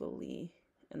 thankfully,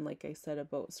 and like I said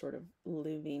about sort of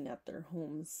living at their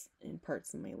homes in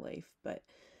parts of my life, but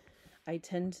I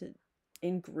tend to,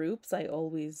 in groups, I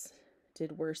always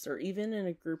did worse. Or even in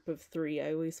a group of 3,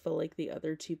 I always felt like the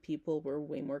other 2 people were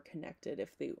way more connected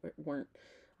if they weren't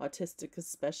autistic,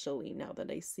 especially now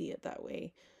that I see it that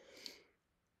way,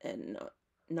 and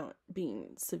not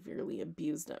being severely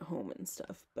abused at home and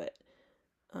stuff. But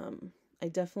I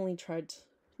definitely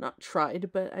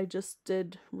but I just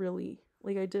did really,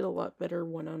 like, I did a lot better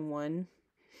one-on-one.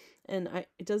 And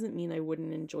it doesn't mean I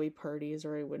wouldn't enjoy parties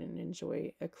or I wouldn't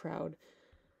enjoy a crowd.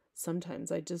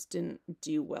 Sometimes I just didn't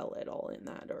do well at all in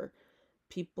that, or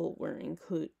people weren't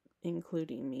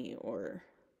including me, or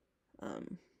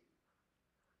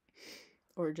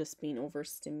just being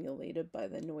overstimulated by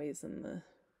the noise and the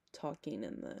talking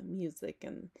and the music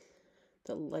and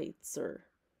the lights, or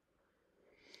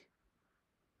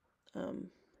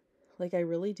like, I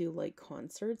really do like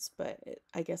concerts, but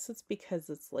I guess it's because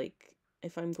it's like,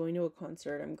 if I'm going to a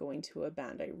concert, I'm going to a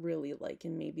band I really like,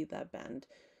 and maybe that band,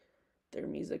 their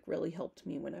music really helped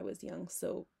me when I was young.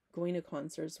 So going to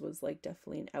concerts was like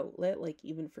definitely an outlet, like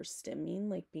even for stimming,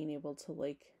 like being able to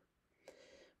like,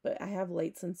 but I have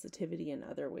light sensitivity in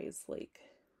other ways. Like,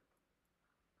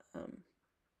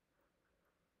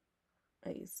 I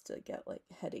used to get like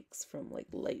headaches from like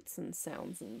lights and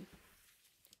sounds and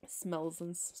smells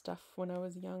and stuff when I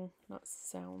was young. Not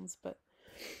sounds, but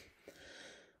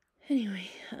anyway,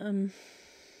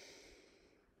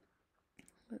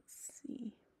 let's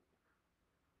see.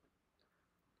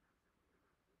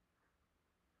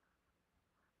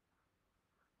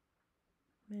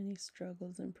 Many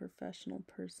struggles in professional,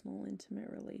 personal, intimate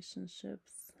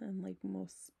relationships, and like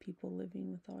most people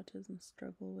living with autism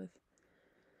struggle with.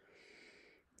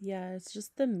 Yeah, it's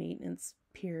just the maintenance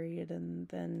period, and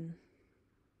then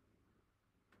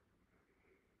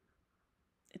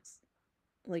it's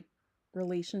like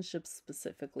relationships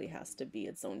specifically has to be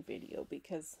its own video,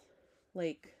 because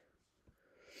like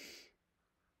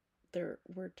there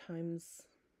were times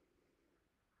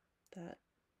that,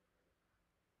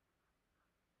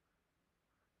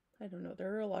 I don't know,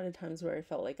 there were a lot of times where I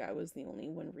felt like I was the only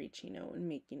one reaching out and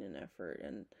making an effort,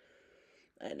 and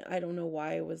I don't know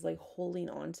why I was like holding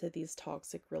on to these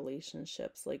toxic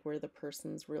relationships, like where the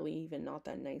person's really even not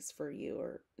that nice for you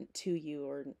or to you,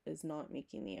 or is not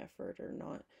making the effort, or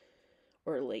not,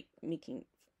 or like making,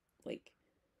 like,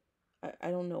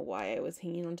 I don't know why I was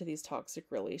hanging on to these toxic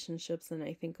relationships. And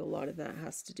I think a lot of that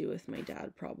has to do with my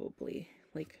dad, probably.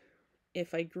 Like,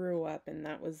 if I grew up and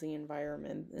that was the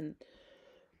environment,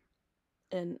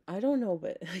 and I don't know,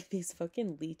 but like these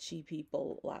fucking leechy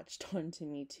people latched onto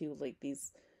me too, like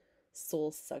these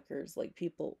soul suckers, like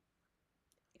people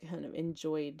kind of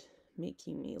enjoyed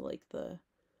making me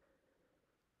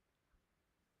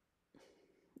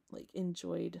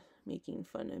enjoyed making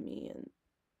fun of me and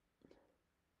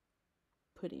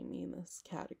putting me in this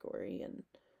category. And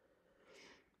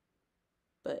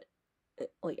but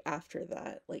like after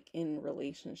that, like in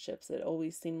relationships, it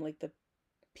always seemed like the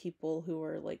people who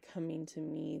are like coming to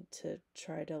me to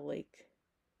try to like,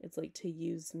 it's like to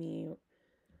use me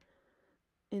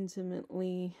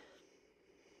intimately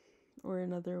or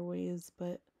in other ways.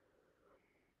 But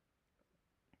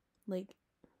like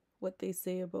what they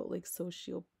say about like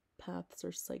sociopaths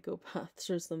or psychopaths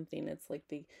or something, it's like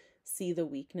they see the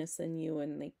weakness in you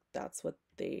and like that's what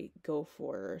they go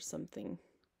for or something.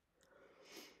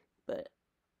 But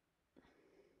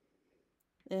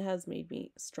it has made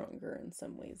me stronger in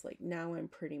some ways. Like now I'm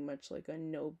pretty much like a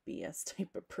no BS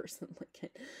type of person.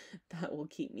 Like that will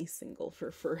keep me single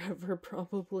for forever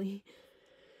probably,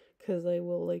 because I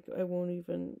won't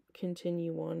even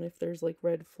continue on if there's like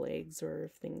red flags or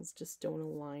if things just don't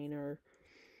align. Or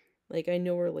like, I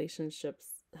know relationships,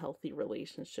 healthy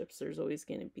relationships, there's always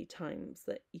going to be times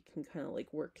that you can kind of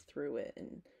like work through it,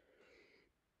 and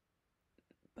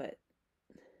but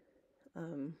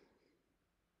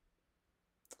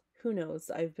who knows?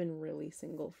 I've been really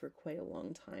single for quite a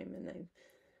long time, and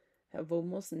I have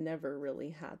almost never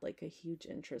really had like a huge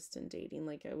interest in dating.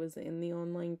 Like I was in the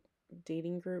online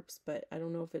dating groups, but I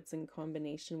don't know if it's in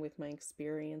combination with my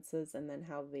experiences and then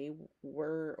how they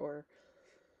were, or,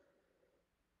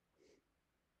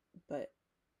 but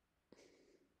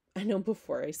I know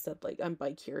before I said like I'm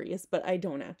bi-curious, but I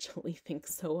don't actually think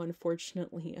so,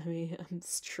 unfortunately. I mean, I'm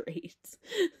straight.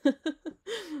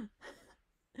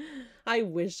 I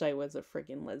wish I was a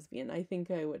friggin' lesbian. I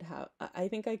think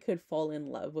I could fall in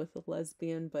love with a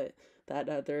lesbian, but that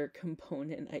other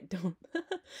component, I don't.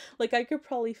 Like, I could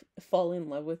probably fall in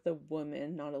love with a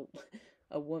woman, not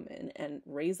a woman, and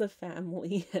raise a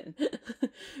family and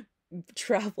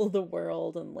travel the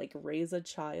world and like raise a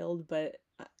child, but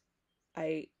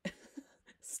I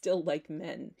still like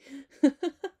men.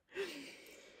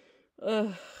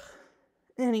 Ugh.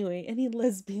 Anyway, any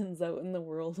lesbians out in the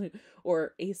world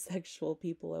or asexual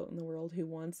people out in the world who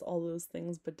wants all those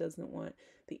things but doesn't want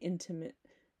the intimate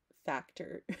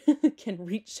factor can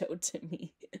reach out to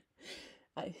me.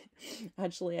 I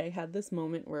had this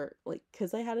moment where, like,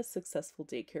 because I had a successful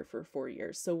daycare for 4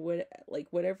 years, so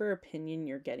whatever opinion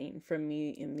you're getting from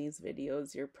me in these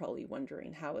videos, you're probably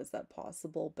wondering how is that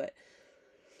possible. But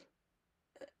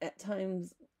at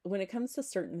times when it comes to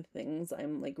certain things,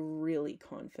 I'm like really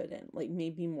confident, like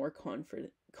maybe more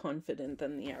confident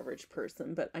than the average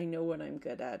person, but I know what I'm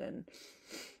good at,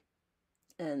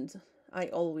 and I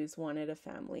always wanted a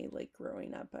family like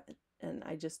growing up, and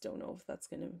I just don't know if that's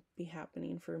going to be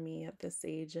happening for me at this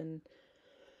age, and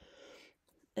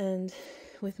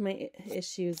with my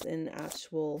issues in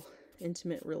actual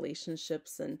intimate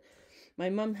relationships. And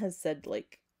my mom has said,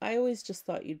 like, I always just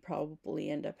thought you'd probably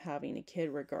end up having a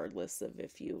kid regardless of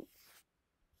if you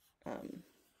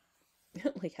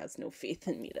like has no faith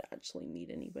in me to actually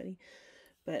meet anybody.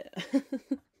 But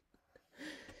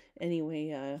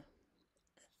anyway,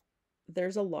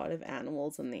 there's a lot of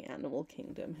animals in the animal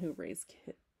kingdom who raise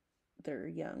their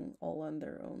young all on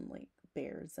their own, like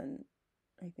bears and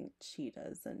I think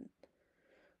cheetahs. And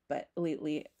but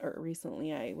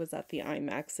recently I was at the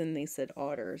IMAX and they said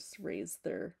otters raise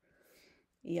their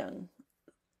young,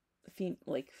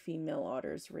 female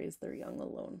otters raise their young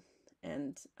alone.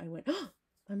 And I went, oh,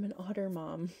 I'm an otter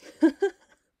mom.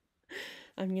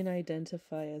 I'm gonna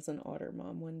identify as an otter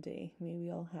mom one day.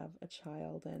 Maybe I'll have a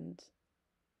child and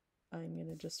I'm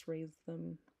gonna just raise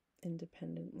them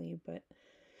independently. But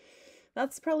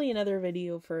that's probably another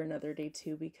video for another day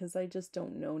too, because I just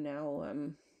don't know now.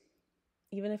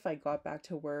 Even if I got back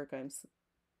to work, I'm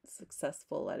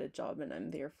successful at a job and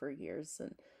I'm there for years,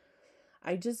 and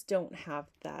I just don't have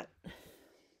that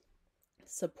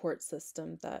support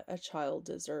system that a child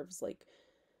deserves. Like,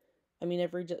 I mean,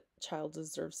 every child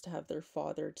deserves to have their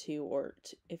father too, or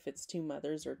if it's two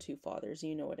mothers or two fathers,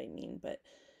 you know what I mean. But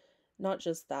not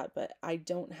just that, but I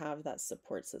don't have that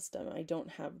support system. I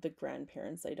don't have the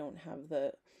grandparents. I don't have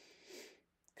the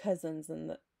cousins,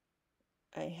 and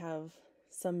I have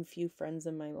some few friends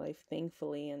in my life,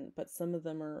 thankfully, but some of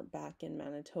them are back in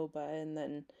Manitoba, and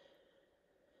then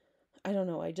I don't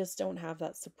know, I just don't have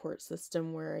that support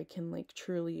system where I can like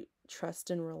truly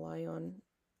trust and rely on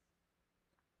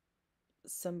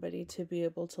somebody to be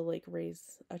able to like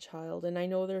raise a child. And I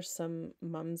know there's some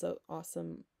mums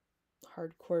awesome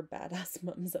hardcore badass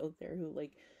mums out there who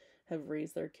like have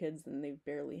raised their kids and they've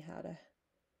barely had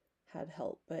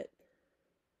help, but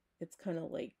it's kind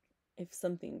of like if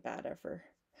something bad ever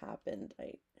happened,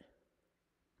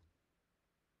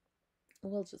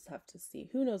 we'll just have to see.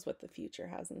 Who knows what the future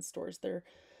has in stores.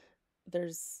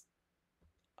 There's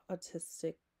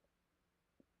autistic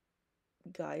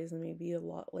guys maybe a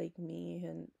lot like me,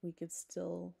 and we could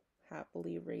still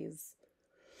happily raise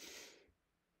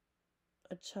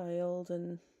a child.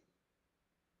 And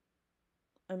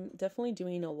I'm definitely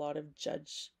doing a lot of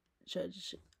judging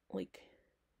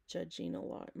a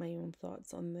lot my own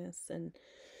thoughts on this and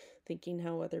thinking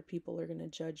how other people are going to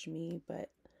judge me. But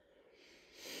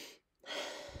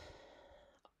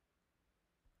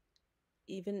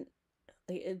even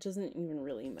like, it doesn't even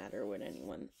really matter what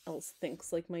anyone else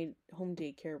thinks. Like, my home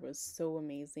daycare was so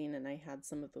amazing, and I had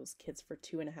some of those kids for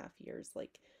 2.5 years,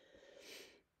 like,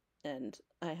 and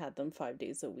I had them 5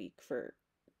 days a week for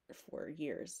 4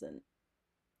 years, and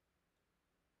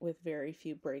with very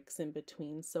few breaks in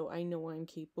between. So I know I'm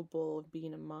capable of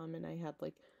being a mom, and I had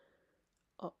like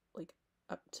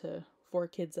up to 4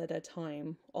 kids at a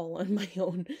time, all on my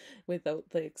own, without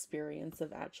the experience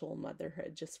of actual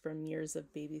motherhood, just from years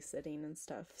of babysitting and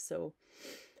stuff. So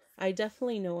I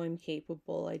definitely know I'm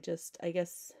capable. I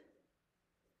guess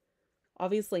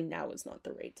obviously now is not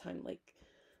the right time, like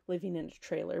living in a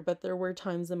trailer, but there were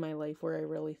times in my life where I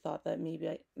really thought that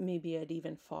maybe I'd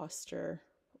even foster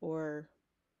or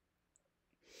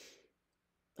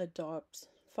adopt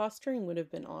fostering would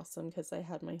have been awesome because I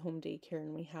had my home daycare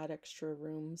and we had extra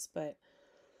rooms, but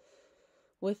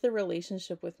with the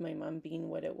relationship with my mom being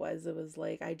what it was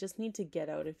like, I just need to get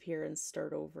out of here and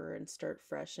start over and start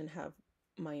fresh and have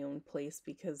my own place,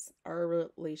 because our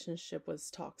relationship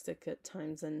was toxic at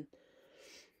times, and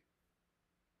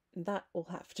that will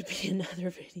have to be another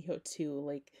video too,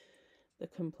 like the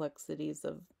complexities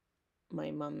of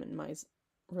my mom and my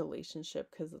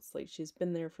relationship, because it's like she's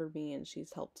been there for me and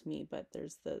she's helped me, but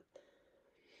there's the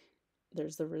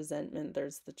resentment,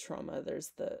 there's the trauma,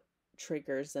 there's the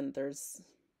triggers, and there's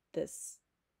this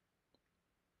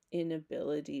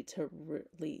inability to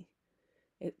really,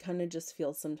 it kind of just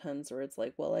feels sometimes where it's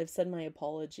like, well, I've said my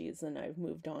apologies and I've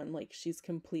moved on. Like, she's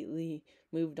completely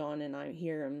moved on and I'm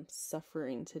here, I'm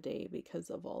suffering today because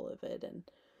of all of it. And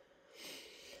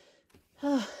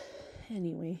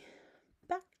anyway,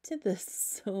 back to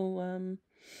this. So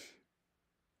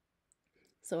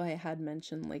I had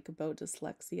mentioned like about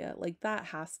dyslexia, like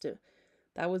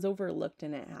that was overlooked,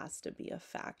 and it has to be a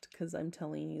fact, because I'm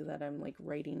telling you that I'm like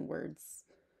writing words,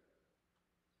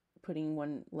 putting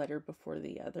one letter before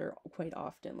the other quite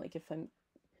often. Like,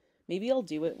 maybe I'll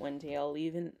do it one day, I'll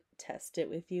even test it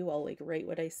with you. I'll like write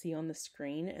what I see on the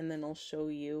screen, and then I'll show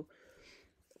you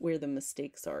where the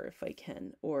mistakes are if I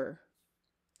can. Or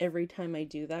every time I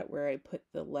do that, where I put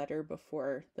the letter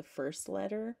before the first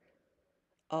letter,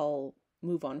 I'll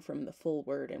move on from the full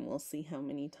word, and we'll see how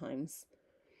many times,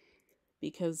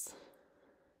 because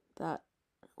that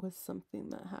was something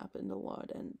that happened a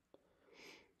lot.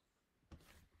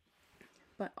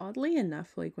 But oddly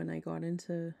enough, like when I got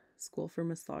into school for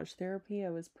massage therapy,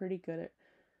 I was pretty good at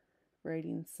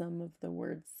writing some of the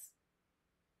words.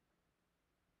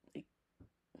 Like,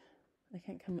 I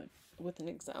can't come up with an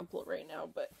example right now,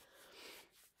 but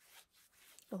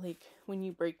like when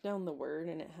you break down the word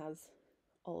and it has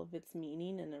all of its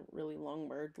meaning in a really long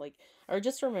word, like I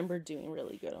just remember doing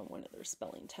really good on one of their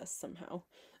spelling tests somehow.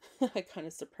 I kind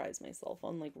of surprised myself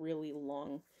on like really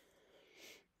long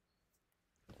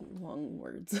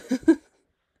words.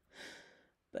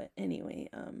 But anyway,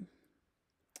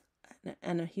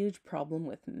 and a huge problem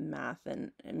with math.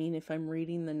 And I mean, if I'm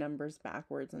reading the numbers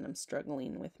backwards and I'm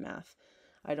struggling with math,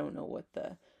 I don't know what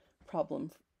the problem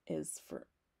is for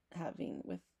having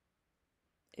with,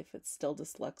 if it's still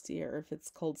dyslexia or if it's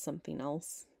called something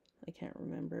else. I can't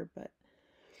remember, but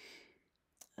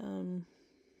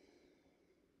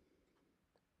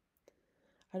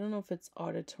I don't know if it's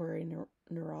auditory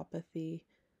neuropathy,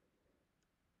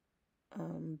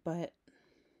 but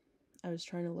I was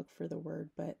trying to look for the word,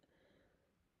 but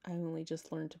I only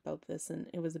just learned about this, and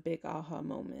it was a big aha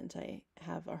moment. I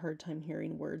have a hard time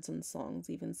hearing words in songs,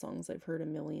 even songs I've heard a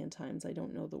million times. I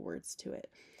don't know the words to it.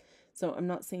 So I'm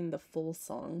not saying the full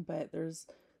song, but there's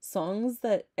songs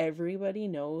that everybody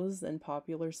knows and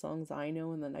popular songs I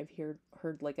know and then I've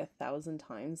heard like 1,000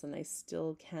 times, and I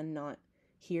still cannot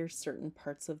hear certain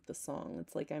parts of the song.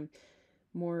 It's like I'm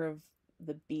more of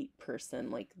the beat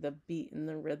person, like the beat and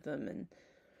the rhythm and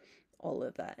all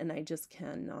of that, and I just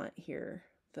cannot hear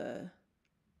the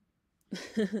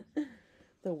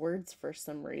the words for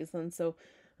some reason. So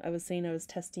I was saying I was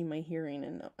testing my hearing,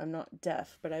 and I'm not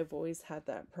deaf, but I've always had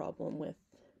that problem with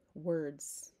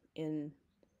words in.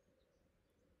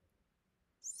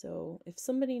 So if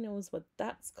somebody knows what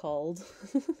that's called,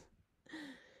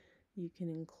 you can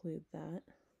include that.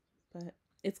 But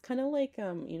it's kind of like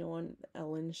on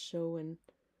Ellen's show, and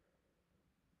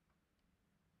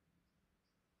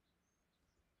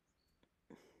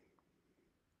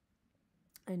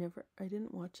I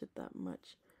didn't watch it that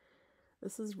much.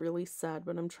 This is really sad,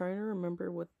 but I'm trying to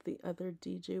remember what the other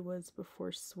DJ was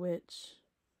before Switch.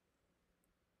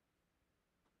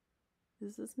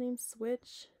 Is his name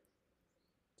Switch?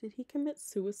 Did he commit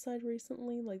suicide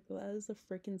recently? Like, that is the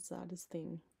freaking saddest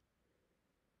thing.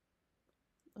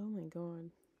 Oh my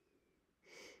god.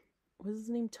 Was his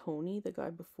name Tony, the guy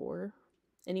before?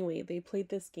 Anyway, they played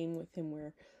this game with him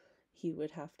where he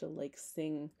would have to like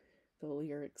sing the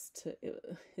lyrics to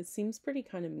it. It seems pretty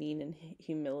kind of mean and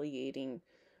humiliating,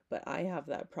 but I have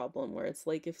that problem where it's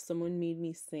like if someone made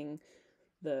me sing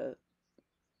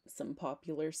some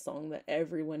popular song that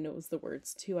everyone knows the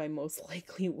words to, I most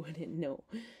likely wouldn't know.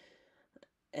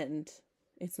 And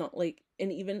it's not like,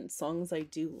 and even songs I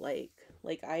do like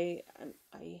I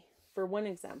for one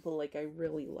example, like I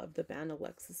really love the band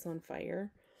Alexis on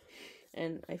Fire,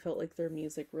 and I felt like their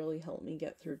music really helped me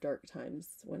get through dark times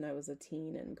when I was a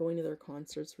teen, and going to their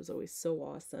concerts was always so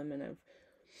awesome. And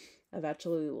I've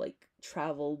actually like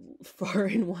traveled far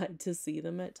and wide to see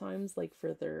them at times. Like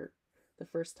the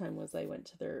first time was I went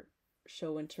to their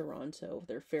show in Toronto,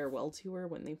 their farewell tour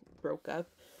when they broke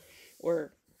up,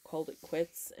 or called it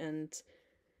quits. And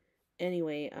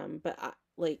anyway, but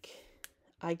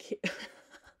I can't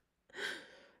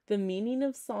the meaning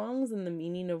of songs and the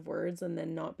meaning of words, and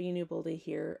then not being able to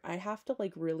hear, I have to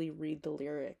like really read the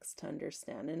lyrics to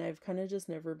understand. And I've kind of just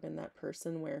never been that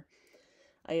person where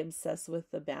I obsess with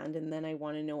the band and then I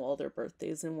want to know all their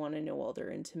birthdays and want to know all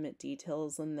their intimate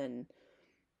details,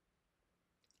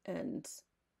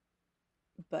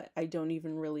 but I don't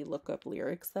even really look up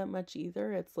lyrics that much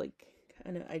either. It's like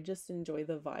kind of, I just enjoy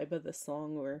the vibe of the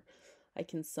song where I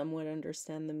can somewhat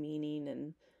understand the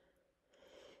meaning.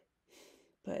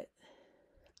 But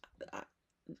I,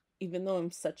 even though I'm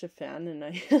such a fan,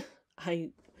 and I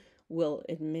will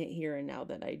admit here and now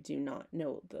that I do not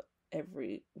know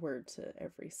every word to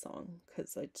every song,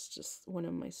 because it's just one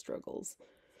of my struggles.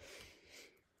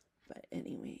 But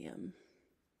anyway,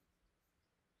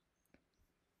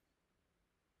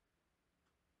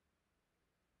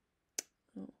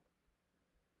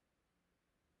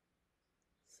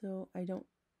 so I don't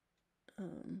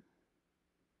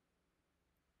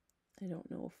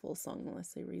know a full song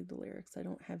unless I read the lyrics. I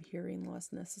don't have hearing loss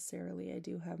necessarily. I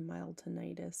do have mild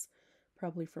tinnitus,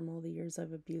 probably from all the years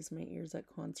I've abused my ears at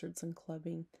concerts and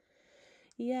clubbing.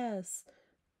 Yes,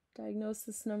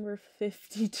 diagnosis number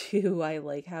 52. I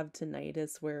like have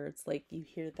tinnitus, where it's like you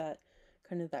hear that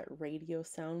kind of that radio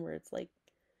sound where it's like,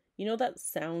 you know, that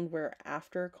sound where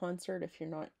after a concert, if you're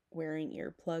not wearing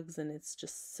earplugs and it's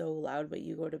just so loud, but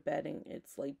you go to bed and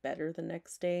it's like better the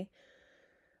next day.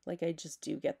 Like, I just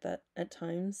do get that at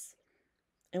times.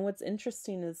 And what's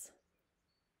interesting is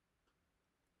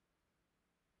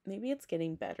maybe it's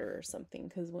getting better or something,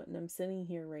 because when I'm sitting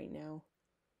here right now,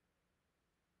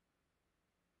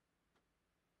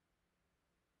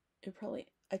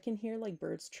 I can hear like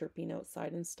birds chirping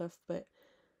outside and stuff, but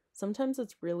sometimes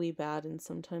it's really bad and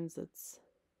sometimes it's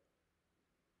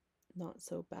not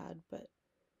so bad. But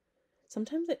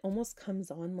sometimes it almost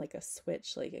comes on like a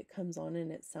switch, like it comes on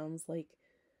and it sounds like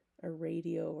a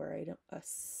radio or a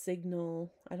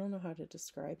signal. I don't know how to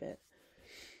describe it,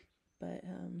 but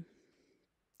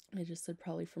I just said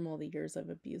probably from all the years I've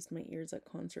abused my ears at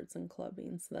concerts and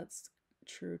clubbing, so that's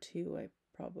true too. I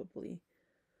probably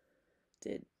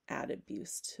did add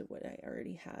abuse to what I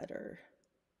already had, or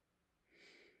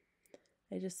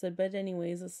I just said, but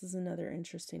anyways, this is another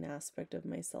interesting aspect of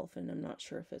myself, and I'm not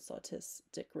sure if it's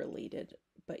autistic related,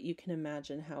 but you can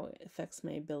imagine how it affects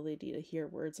my ability to hear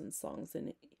words and songs,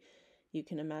 and you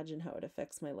can imagine how it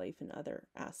affects my life in other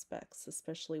aspects,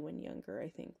 especially when younger. I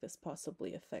think this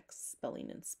possibly affects spelling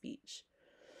and speech.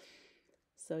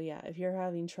 So yeah, if you're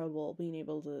having trouble being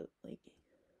able to like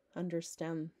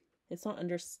understand, it's not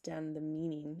understand the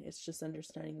meaning, it's just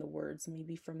understanding the words.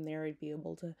 Maybe from there I'd be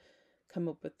able to come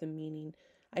up with the meaning.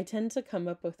 I tend to come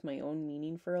up with my own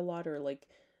meaning for a lot, or like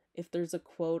if there's a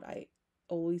quote, I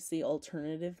always see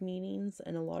alternative meanings,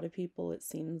 and a lot of people, it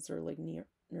seems, or like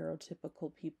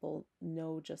neurotypical people,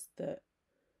 know just the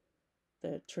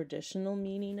traditional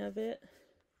meaning of it.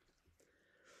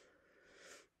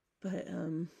 But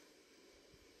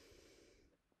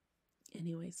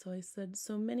anyway, so I said,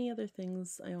 so many other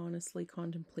things I honestly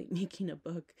contemplate making a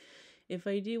book. If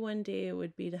I do one day, it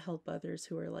would be to help others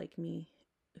who are like me,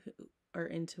 who are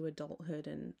into adulthood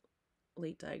and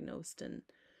late diagnosed, and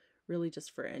really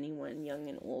just for anyone, young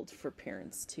and old, for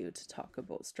parents too, to talk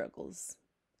about struggles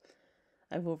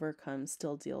I've overcome,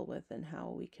 still deal with, and how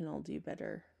we can all do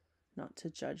better not to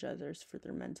judge others for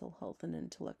their mental health and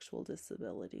intellectual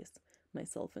disabilities,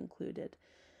 myself included.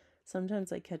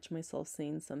 Sometimes I catch myself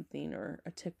saying something, or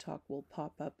a TikTok will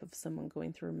pop up of someone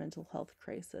going through a mental health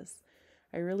crisis.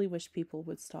 I really wish people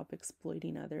would stop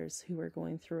exploiting others who are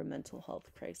going through a mental health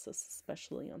crisis,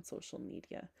 especially on social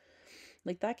media.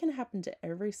 Like, that can happen to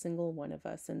every single one of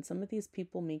us. And some of these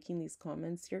people making these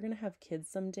comments, you're going to have kids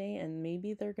someday, and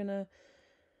maybe they're going to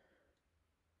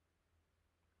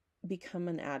become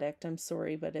an addict. I'm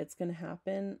sorry, but it's going to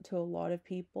happen to a lot of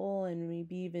people, and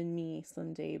maybe even me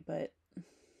someday. But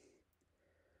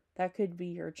that could be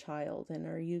your child. And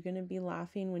are you going to be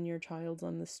laughing when your child's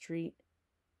on the street,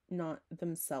 not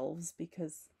themselves?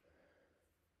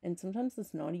 And sometimes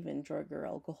it's not even drug or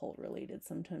alcohol related.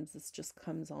 Sometimes this just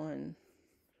comes on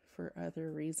for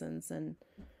other reasons. And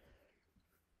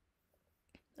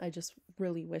I just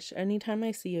really wish, anytime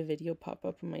I see a video pop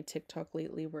up on my TikTok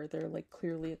lately where they're like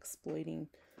clearly exploiting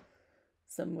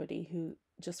somebody who,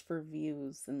 just for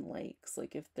views and likes,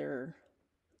 like if they're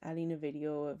adding a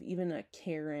video of even a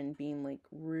Karen being like,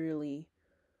 really,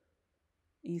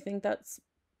 you think that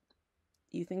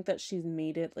she's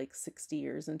made it like 60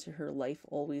 years into her life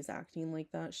always acting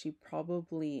like that? She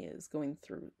probably is going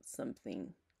through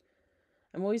something.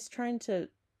 I'm always trying to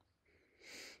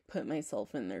put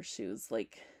myself in their shoes.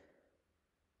 Like,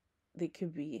 they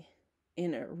could be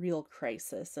in a real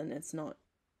crisis and it's not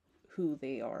who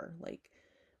they are. Like,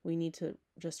 we need to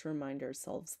just remind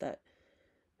ourselves that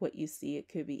what you see, it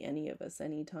could be any of us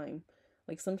anytime.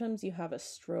 Like, sometimes you have a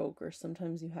stroke or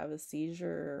sometimes you have a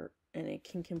seizure and it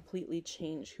can completely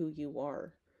change who you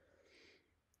are.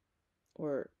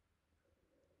 Or,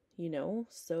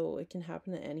 so it can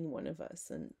happen to any one of us,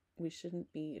 and we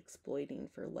shouldn't be exploiting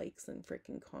for likes and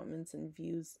freaking comments and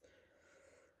views.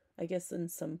 I guess in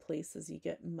some places you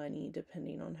get money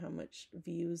depending on how much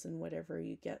views and whatever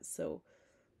you get. So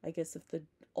I guess if the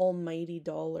almighty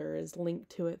dollar is linked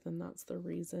to it, then that's the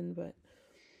reason. But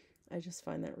I just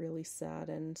find that really sad.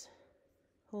 And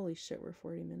holy shit, we're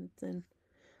 40 minutes in.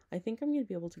 I think I'm going to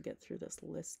be able to get through this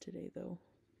list today, though.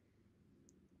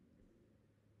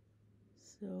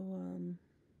 So,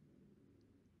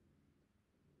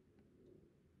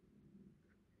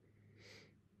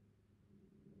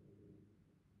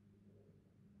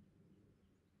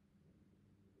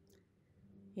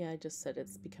 yeah, I just said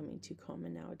it's becoming too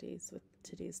common nowadays with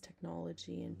today's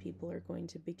technology, and people are going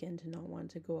to begin to not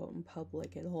want to go out in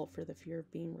public at all for the fear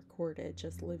of being recorded,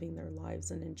 just living their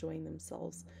lives and enjoying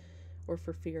themselves, or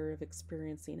for fear of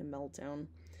experiencing a meltdown.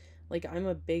 Like, I'm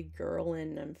a big girl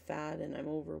and I'm fat and I'm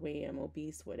overweight, I'm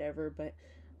obese, whatever, but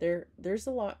there's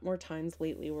a lot more times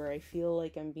lately where I feel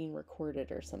like I'm being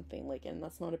recorded or something, like, and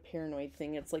that's not a paranoid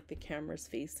thing. It's like the camera's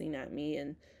facing at me,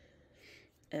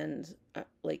 and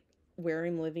like where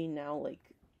I'm living now, like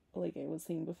I was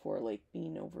saying before, like,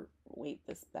 being overweight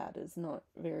this bad is not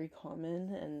very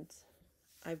common. And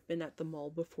I've been at the mall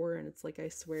before and it's like, I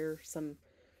swear,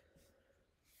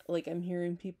 like, I'm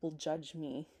hearing people judge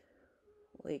me.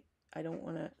 Like, I don't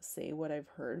want to say what I've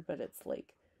heard, but it's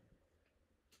like,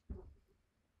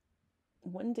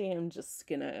 one day I'm just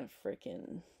gonna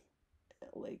freaking,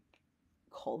 like,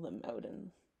 call them out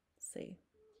and say,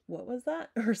 what was that?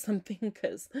 Or something,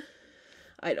 because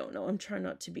I don't know. I'm trying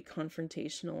not to be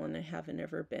confrontational, and I haven't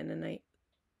ever been, and I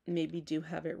maybe do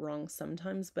have it wrong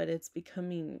sometimes, but it's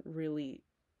becoming really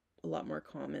a lot more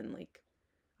common. Like,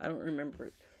 I don't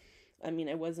remember. I mean,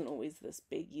 I wasn't always this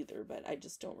big either, but I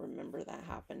just don't remember that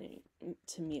happening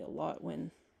to me a lot when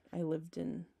I lived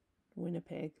in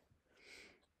Winnipeg.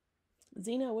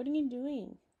 Zena, what are you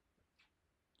doing?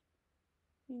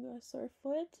 You got a sore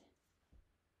foot?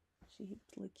 She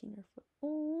keeps licking her foot.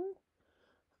 Oh,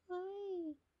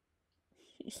 hi.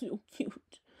 She's so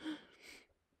cute.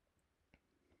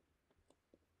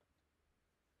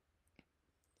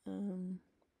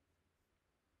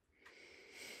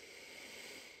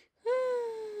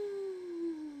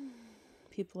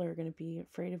 People are going to be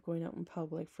afraid of going out in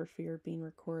public for fear of being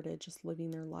recorded, just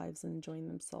living their lives and enjoying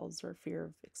themselves, or fear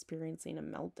of experiencing a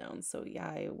meltdown. So yeah,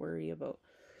 I worry about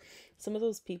some of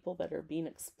those people that are being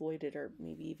exploited, or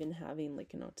maybe even having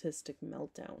like an autistic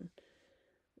meltdown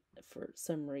for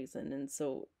some reason. And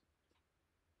so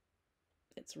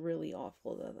it's really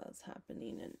awful that that's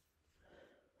happening. And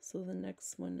so the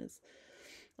next one is,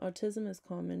 autism is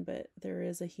common, but there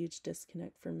is a huge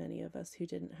disconnect for many of us who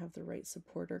didn't have the right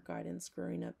support or guidance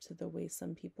growing up to the way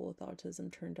some people with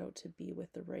autism turned out to be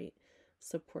with the right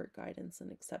support, guidance,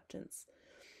 and acceptance.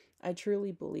 I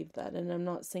truly believe that, and I'm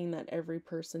not saying that every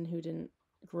person who didn't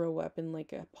grow up in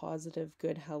like a positive,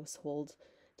 good household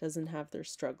doesn't have their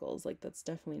struggles. Like, that's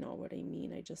definitely not what I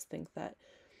mean. I just think that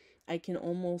I can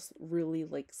almost really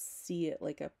like see it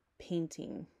like a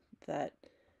painting that,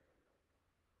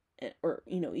 or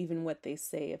even what they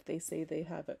say, if they say they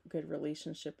have a good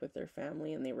relationship with their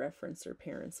family and they reference their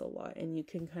parents a lot, and you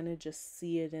can kind of just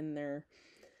see it in their,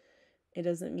 it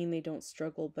doesn't mean they don't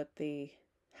struggle, but they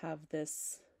have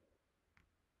this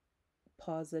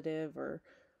positive or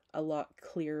a lot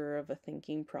clearer of a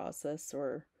thinking process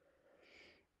or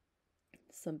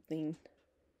something.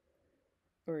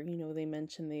 Or they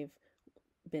mention they've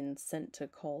been sent to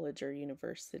college or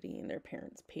university and their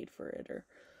parents paid for it, or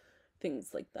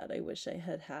things like that. I wish I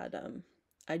had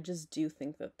I just do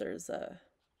think that there's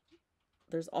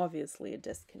obviously a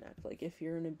disconnect. Like, if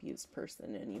you're an abused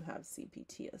person and you have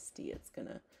cptsd, it's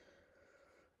gonna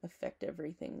affect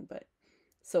everything. But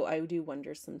so I do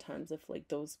wonder sometimes if, like,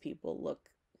 those people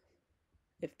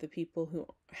if the people who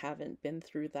haven't been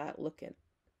through that look at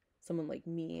someone like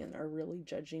me and are really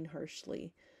judging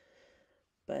harshly.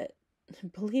 But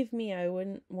believe me, I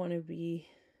wouldn't want to be.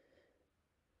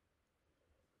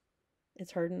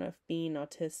 It's hard enough being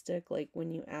autistic. Like,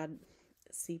 when you add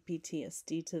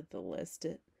cptsd to the list,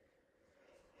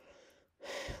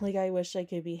 like, I wish I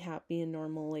could be happy and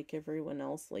normal like everyone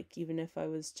else. Like, even if I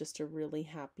was just a really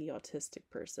happy autistic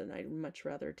person, I'd much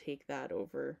rather take that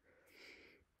over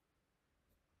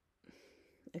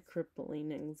a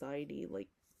crippling anxiety, like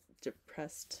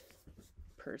depressed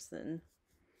person.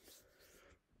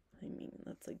 I mean,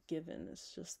 that's a given.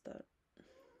 It's just that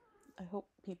I hope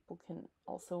people can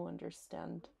also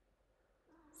understand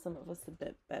some of us a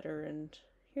bit better. And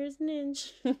here's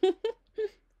Ninja.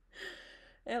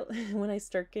 When I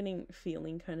start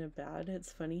feeling kind of bad,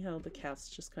 it's funny how the cats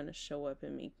just kind of show up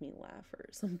and make me laugh or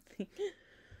something.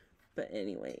 But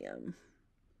anyway,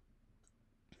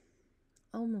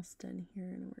 almost done here,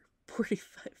 and we're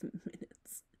 45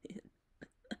 minutes in.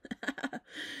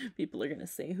 People are gonna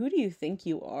say, who do you think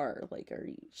you are? Like, are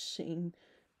you Shane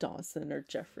Dawson or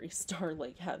Jeffree Star,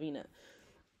 like having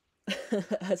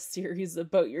a series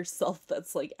about yourself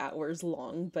that's like hours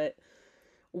long? But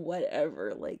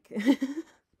whatever, like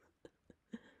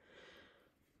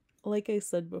like I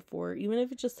said before, even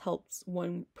if it just helps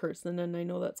one person, and I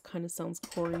know that's kind of sounds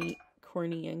corny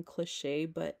and cliche,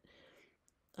 but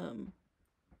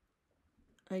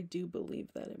I do believe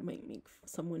that it might make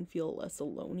someone feel less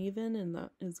alone even, and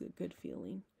that is a good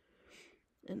feeling.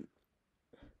 And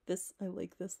this, I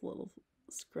like this little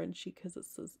scrunchie because it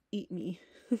says, "Eat me."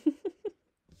 Let's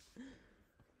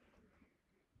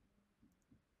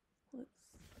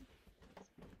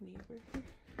me over here.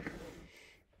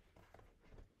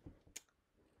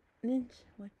 Ninja,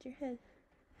 watch your head.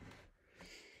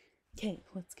 Okay,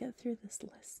 let's get through this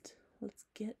list. Let's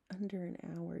get under an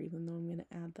hour, even though I'm going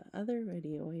to add the other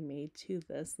video I made to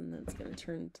this, and then it's going to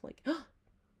turn into like, oh,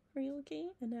 are you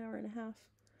looking? An hour and a half.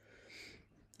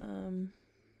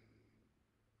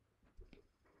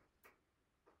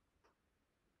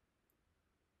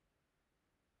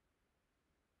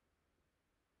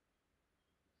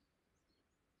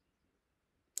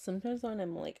 Sometimes when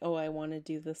I'm like, oh, I want to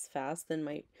do this fast, then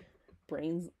my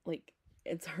brain's like,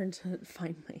 it's hard to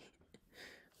find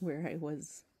where I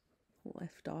was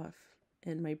left off,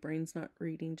 and my brain's not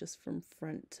reading just from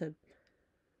front to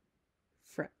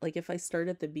front. Like if I start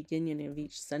at the beginning of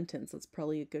each sentence, that's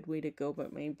probably a good way to go,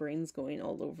 but my brain's going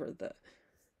all over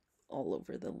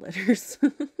the letters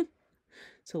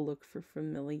to look for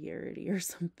familiarity or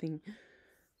something.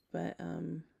 But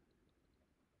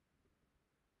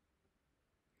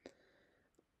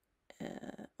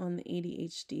on the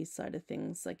ADHD side of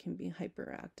things, I can be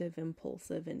hyperactive,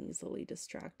 impulsive, and easily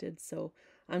distracted. So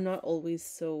I'm not always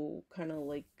so kind of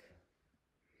like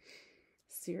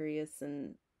serious,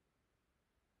 and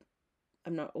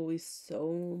I'm not always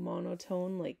so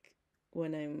monotone. Like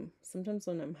sometimes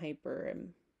when I'm hyper,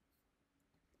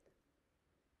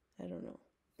 I don't know,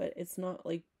 but it's not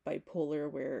like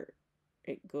bipolar where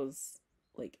it goes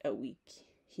like a week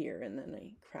here and then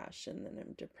I crash and then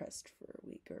I'm depressed for a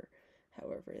week, or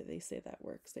however they say that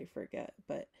works, I forget.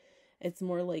 But it's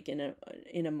more like in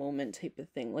a moment type of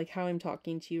thing. Like how I'm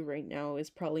talking to you right now is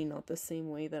probably not the same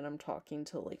way that I'm talking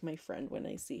to like my friend when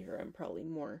I see her. I'm probably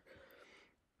more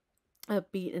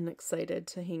upbeat and excited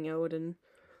to hang out, and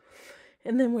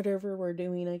then whatever we're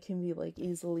doing, I can be like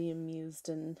easily amused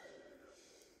and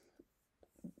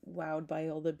wowed by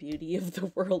all the beauty of the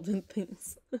world and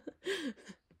things.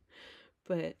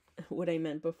 But what I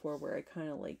meant before, where I kind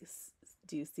of like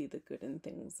do see the good in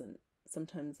things, and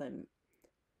sometimes I'm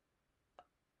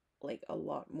like a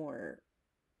lot more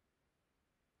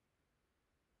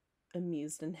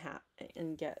amused and happy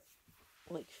and get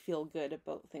like feel good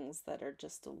about things that are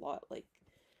just a lot like,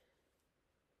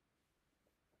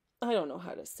 I don't know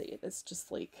how to say it. It's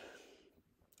just like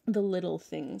the little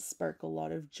things spark a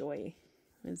lot of joy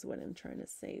is what I'm trying to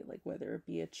say. Like whether it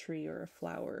be a tree or a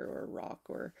flower or a rock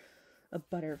or a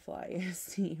butterfly I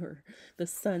see, or the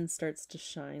sun starts to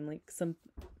shine, like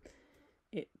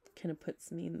it kind of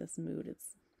puts me in this mood.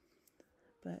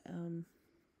 But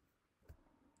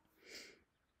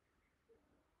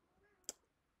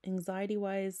anxiety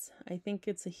wise, I think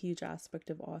it's a huge aspect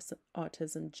of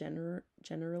autism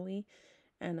generally,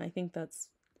 and I think that's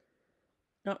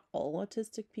not all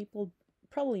autistic people,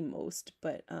 probably most,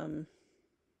 but I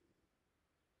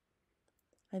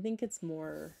think it's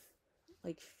more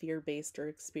like fear-based or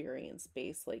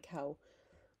experience-based, like how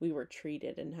we were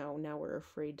treated and how now we're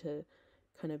afraid to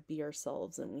kind of be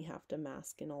ourselves and we have to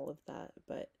mask and all of that,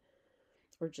 but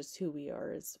or just who we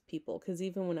are as people. Because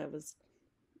even when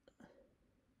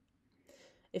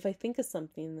if I think of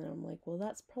something, then I'm like, well,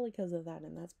 that's probably because of that,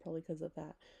 and that's probably because of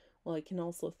that. Well, I can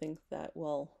also think that,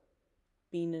 well,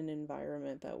 being in an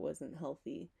environment that wasn't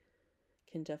healthy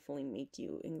can definitely make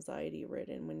you anxiety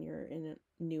ridden when you're in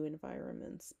new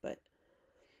environments. But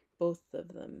both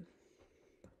of them,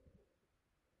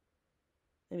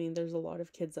 I mean, there's a lot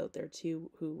of kids out there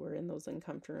too who were in those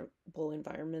uncomfortable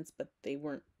environments, but they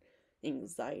weren't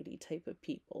anxiety type of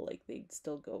people. Like they'd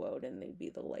still go out and they'd be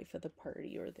the life of the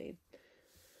party, or they'd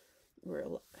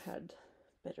had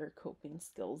better coping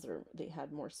skills, or they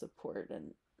had more support.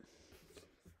 And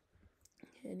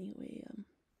anyway,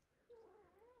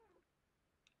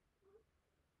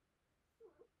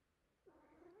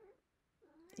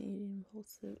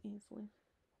 impulsive easily.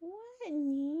 What,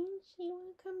 Niche? You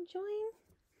want to come join?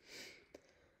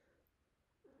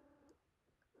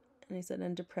 And I said,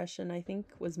 and depression, I think,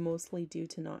 was mostly due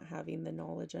to not having the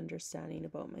knowledge, understanding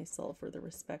about myself, or the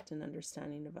respect and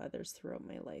understanding of others throughout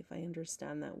my life. I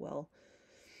understand that well.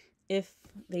 If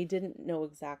they didn't know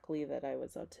exactly that I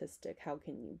was autistic, how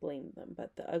can you blame them?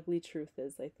 But the ugly truth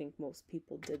is, I think most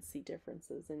people did see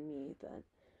differences in me than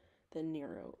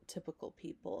neurotypical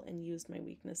people, and used my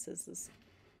weaknesses as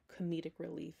comedic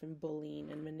relief and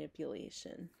bullying and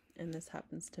manipulation. And this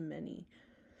happens to many.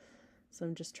 So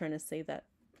I'm just trying to say that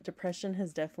depression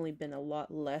has definitely been a lot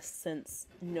less since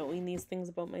knowing these things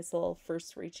about myself,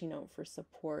 first reaching out for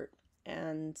support,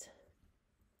 and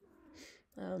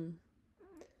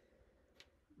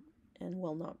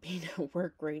while not being at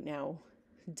work right now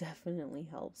definitely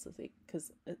helps,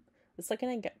 because the second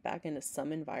I get back into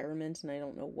some environment, and I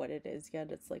don't know what it is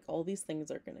yet, it's like all these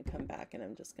things are going to come back, and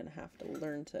I'm just going to have to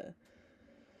learn to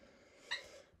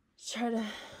try to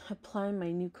apply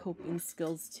my new coping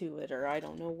skills to it, or I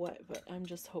don't know what, but I'm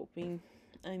just hoping.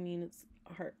 I mean, it's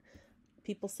hard.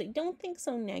 People say, don't think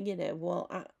so negative. Well,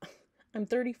 I'm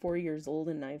 34 years old,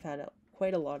 and I've had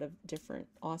quite a lot of different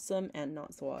awesome and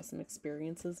not so awesome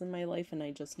experiences in my life, and I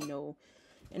just know,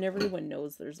 and everyone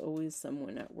knows, there's always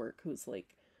someone at work who's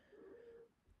like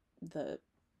the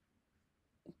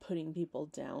putting people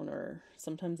down, or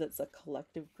sometimes it's a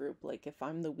collective group. Like if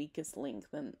I'm the weakest link,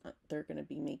 then they're going to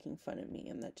be making fun of me,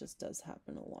 and that just does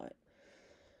happen a lot.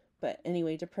 But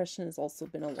anyway, depression has also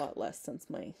been a lot less since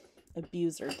my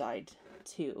abuser died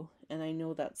too. And I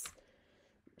know that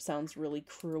sounds really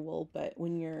cruel, but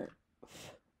when your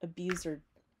abuser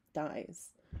dies,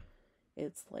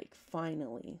 it's like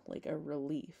finally like a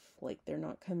relief, like they're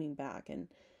not coming back. And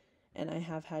I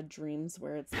have had dreams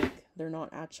where it's like they're not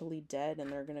actually dead and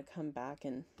they're going to come back,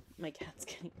 and my cat's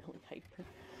getting really hyper.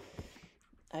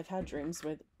 I've had dreams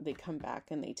where they come back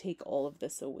and they take all of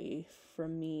this away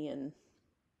from me, and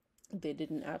they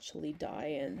didn't actually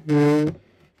die,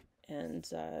 and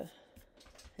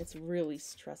it's really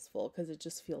stressful because it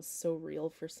just feels so real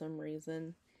for some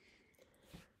reason.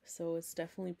 So it's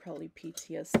definitely probably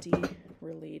PTSD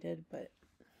related, but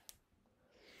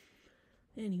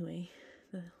anyway,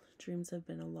 the dreams have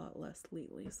been a lot less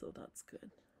lately, so that's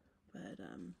good. But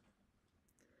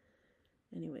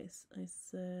anyways, I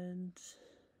said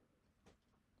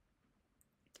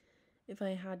if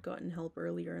I had gotten help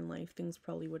earlier in life, things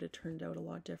probably would have turned out a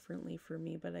lot differently for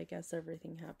me, but I guess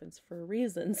everything happens for a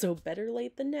reason, so better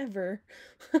late than never.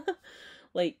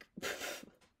 like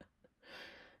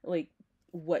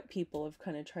what people have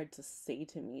kind of tried to say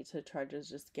to me to try to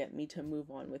just get me to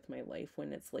move on with my life,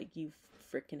 when it's like, you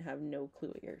freaking have no clue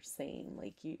what you're saying.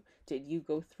 Like, did you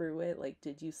go through it? Like,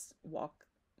 did you walk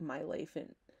my life?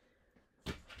 And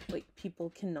like, people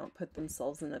cannot put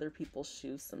themselves in other people's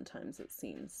shoes sometimes, it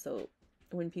seems. So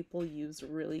when people use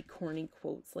really corny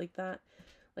quotes like that,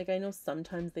 like, I know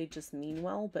sometimes they just mean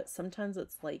well, but sometimes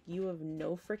it's like, you have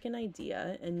no freaking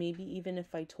idea. And maybe even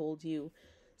if I told you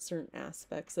certain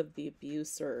aspects of the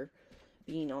abuse, or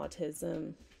being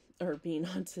autism, or being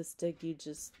autistic, you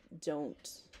just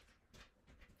don't,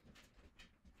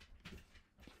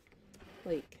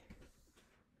 like,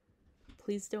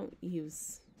 please don't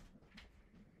use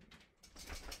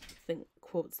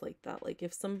quotes like that. Like,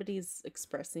 if somebody's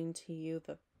expressing to you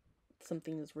that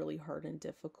something is really hard and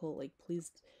difficult, like,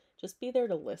 please just be there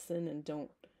to listen, and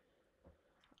don't.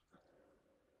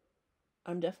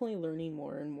 I'm definitely learning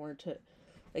more and more to,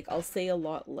 like, I'll say a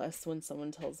lot less when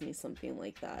someone tells me something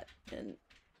like that,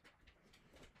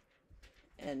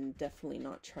 and definitely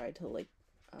not try to, like,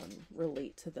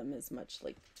 relate to them as much,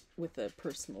 like, with a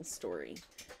personal story.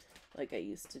 Like, I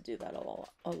used to do that a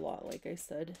lot, like I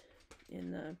said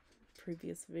in the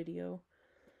previous video.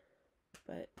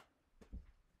 But,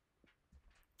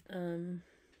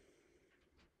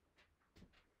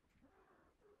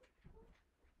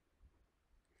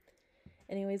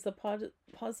 anyways, the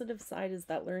positive side is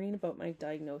that learning about my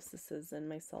diagnoses and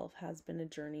myself has been a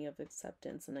journey of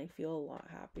acceptance, and I feel a lot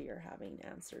happier having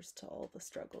answers to all the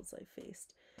struggles I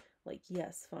faced. Like,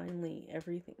 yes, finally,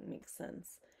 everything makes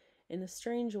sense. In a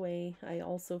strange way, I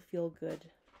also feel good.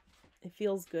 It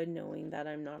feels good knowing that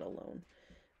I'm not alone.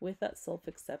 With that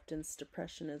self-acceptance,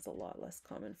 depression is a lot less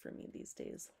common for me these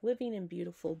days. Living in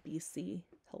beautiful BC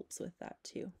helps with that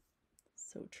too.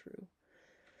 So true.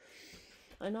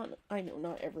 I know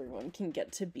not everyone can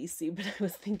get to BC, but I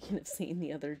was thinking of saying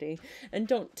the other day, and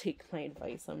don't take my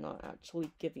advice, I'm not actually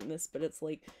giving this, but it's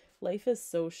like, life is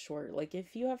so short. Like,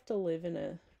 if you have to live in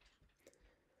a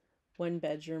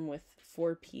 1-bedroom with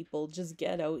 4 people, just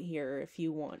get out here if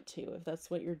you want to. If that's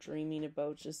what you're dreaming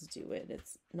about, just do it.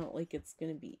 It's not like it's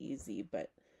gonna be easy, but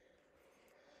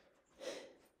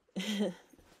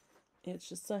it's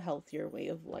just a healthier way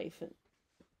of life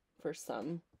for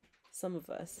some of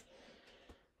us.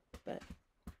 But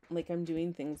like, I'm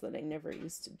doing things that I never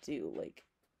used to do, like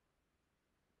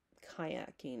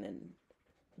kayaking and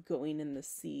going in the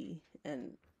sea,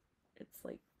 and it's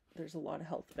like there's a lot of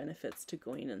health benefits to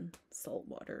going in salt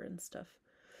water and stuff.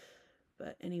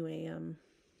 But anyway,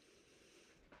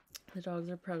 the dogs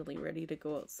are probably ready to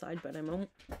go outside, but I'm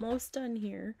almost done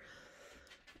here.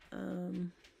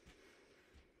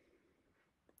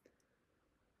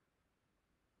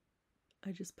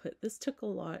 I just this took a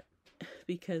lot,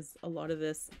 because a lot of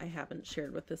this I haven't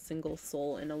shared with a single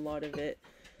soul, and a lot of it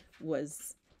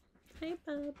was, hi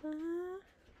Baba.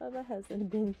 Baba hasn't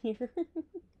been here. Hi.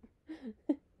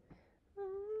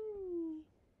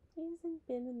 He hasn't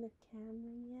been in the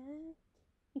camera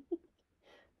yet.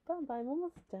 Baba, I'm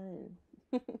almost done.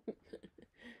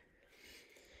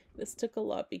 This took a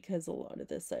lot, because a lot of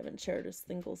this I haven't shared a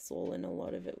single soul, and a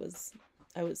lot of it was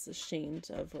I was ashamed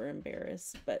of or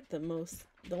embarrassed. But the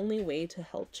only way to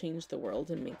help change the world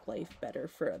and make life better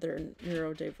for other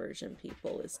neurodivergent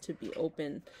people is to be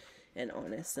open and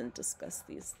honest and discuss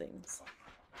these things.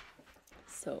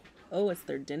 So, oh, it's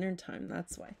their dinner time,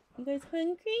 that's why. You guys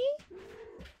hungry?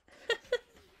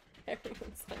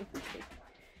 Everyone's hungry.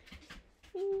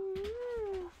 Yes,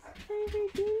 time for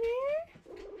dinner?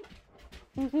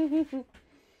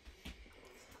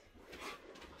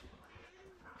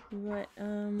 What,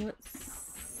 let's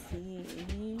see.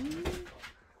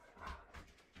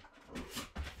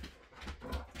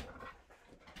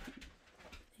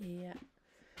 Yeah,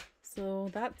 so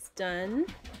that's done.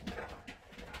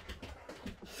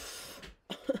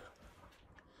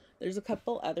 There's a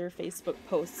couple other Facebook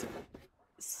posts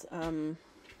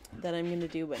that I'm gonna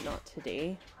do, but not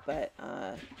today. But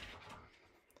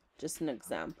just an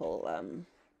example.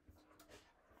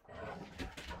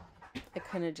 I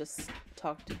kind of just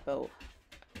talked about,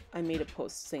 I made a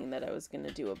post saying that I was going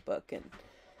to do a book,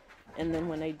 and then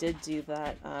when I did do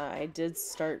that, I did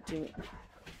start doing,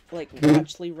 like,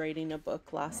 actually writing a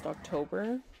book last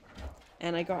October,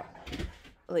 and I got,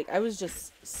 like, I was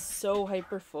just so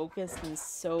hyper focused and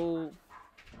so,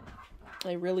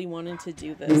 I really wanted to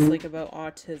do this, like, about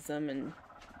autism and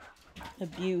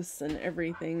abuse and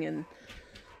everything, and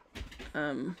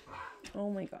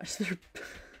oh my gosh, they're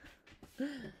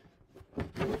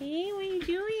hey, what are you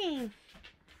doing?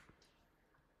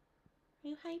 Are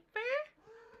you hyper?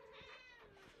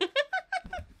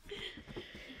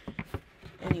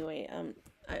 Anyway,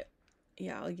 I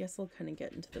guess I'll kind of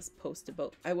get into this post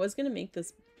about, I was going to make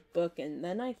this book, and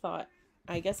then I thought,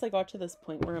 I guess I got to this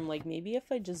point where I'm like, maybe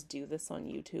if I just do this on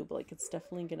YouTube, like, it's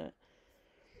definitely gonna,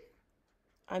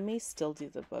 I may still do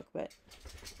the book, but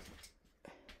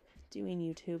doing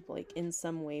YouTube, like, in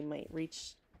some way might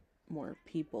reach more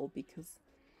people, because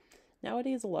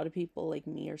nowadays a lot of people like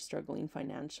me are struggling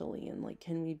financially, and like,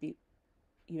 can we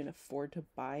even afford to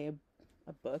buy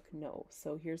a book? No.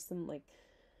 So here's some,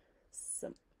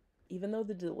 even though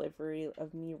the delivery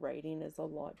of me writing is a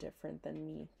lot different than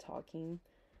me talking,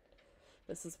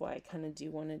 this is why I kind of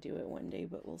do want to do it one day,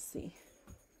 but we'll see.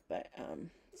 But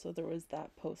so there was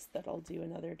that post that I'll do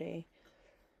another day,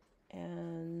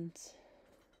 and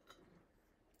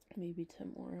maybe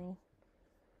tomorrow.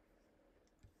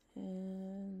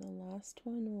 And the last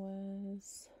one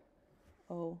was,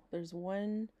 oh, there's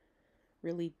one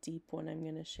really deep one I'm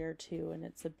going to share too, and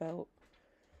it's about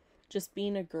just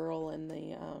being a girl and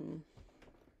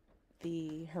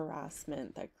the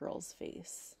harassment that girls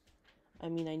face. I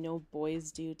mean, I know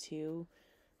boys do too,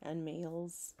 and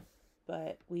males,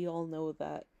 but we all know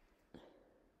that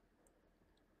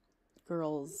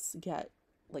girls get,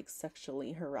 like,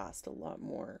 sexually harassed a lot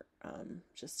more,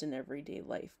 just in everyday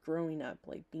life, growing up,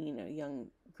 like, being a young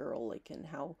girl, like, and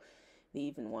how they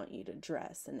even want you to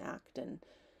dress and act, and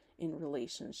in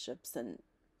relationships, and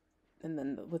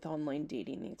then with online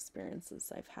dating, the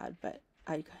experiences I've had. But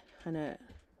I kind of,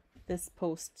 this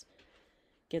post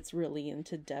gets really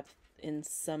into depth in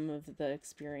some of the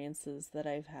experiences that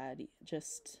I've had,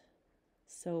 just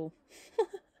so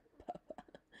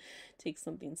take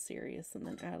something serious and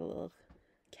then add a little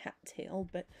cat tail.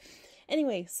 But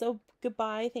anyway, so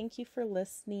goodbye, thank you for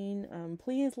listening.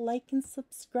 Please like and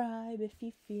subscribe if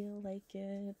you feel like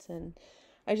it. And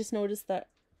I just noticed that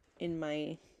in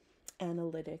my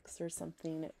analytics or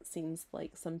something, it seems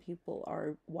like some people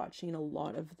are watching a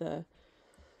lot of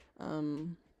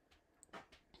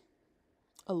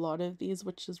these,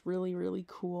 which is really, really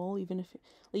cool. Even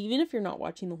if you're not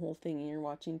watching the whole thing and you're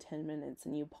watching 10 minutes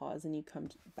and you pause and you come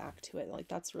back to it, like,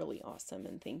 that's really awesome,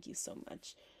 and thank you so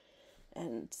much.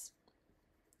 And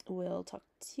we'll talk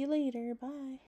to you later. Bye.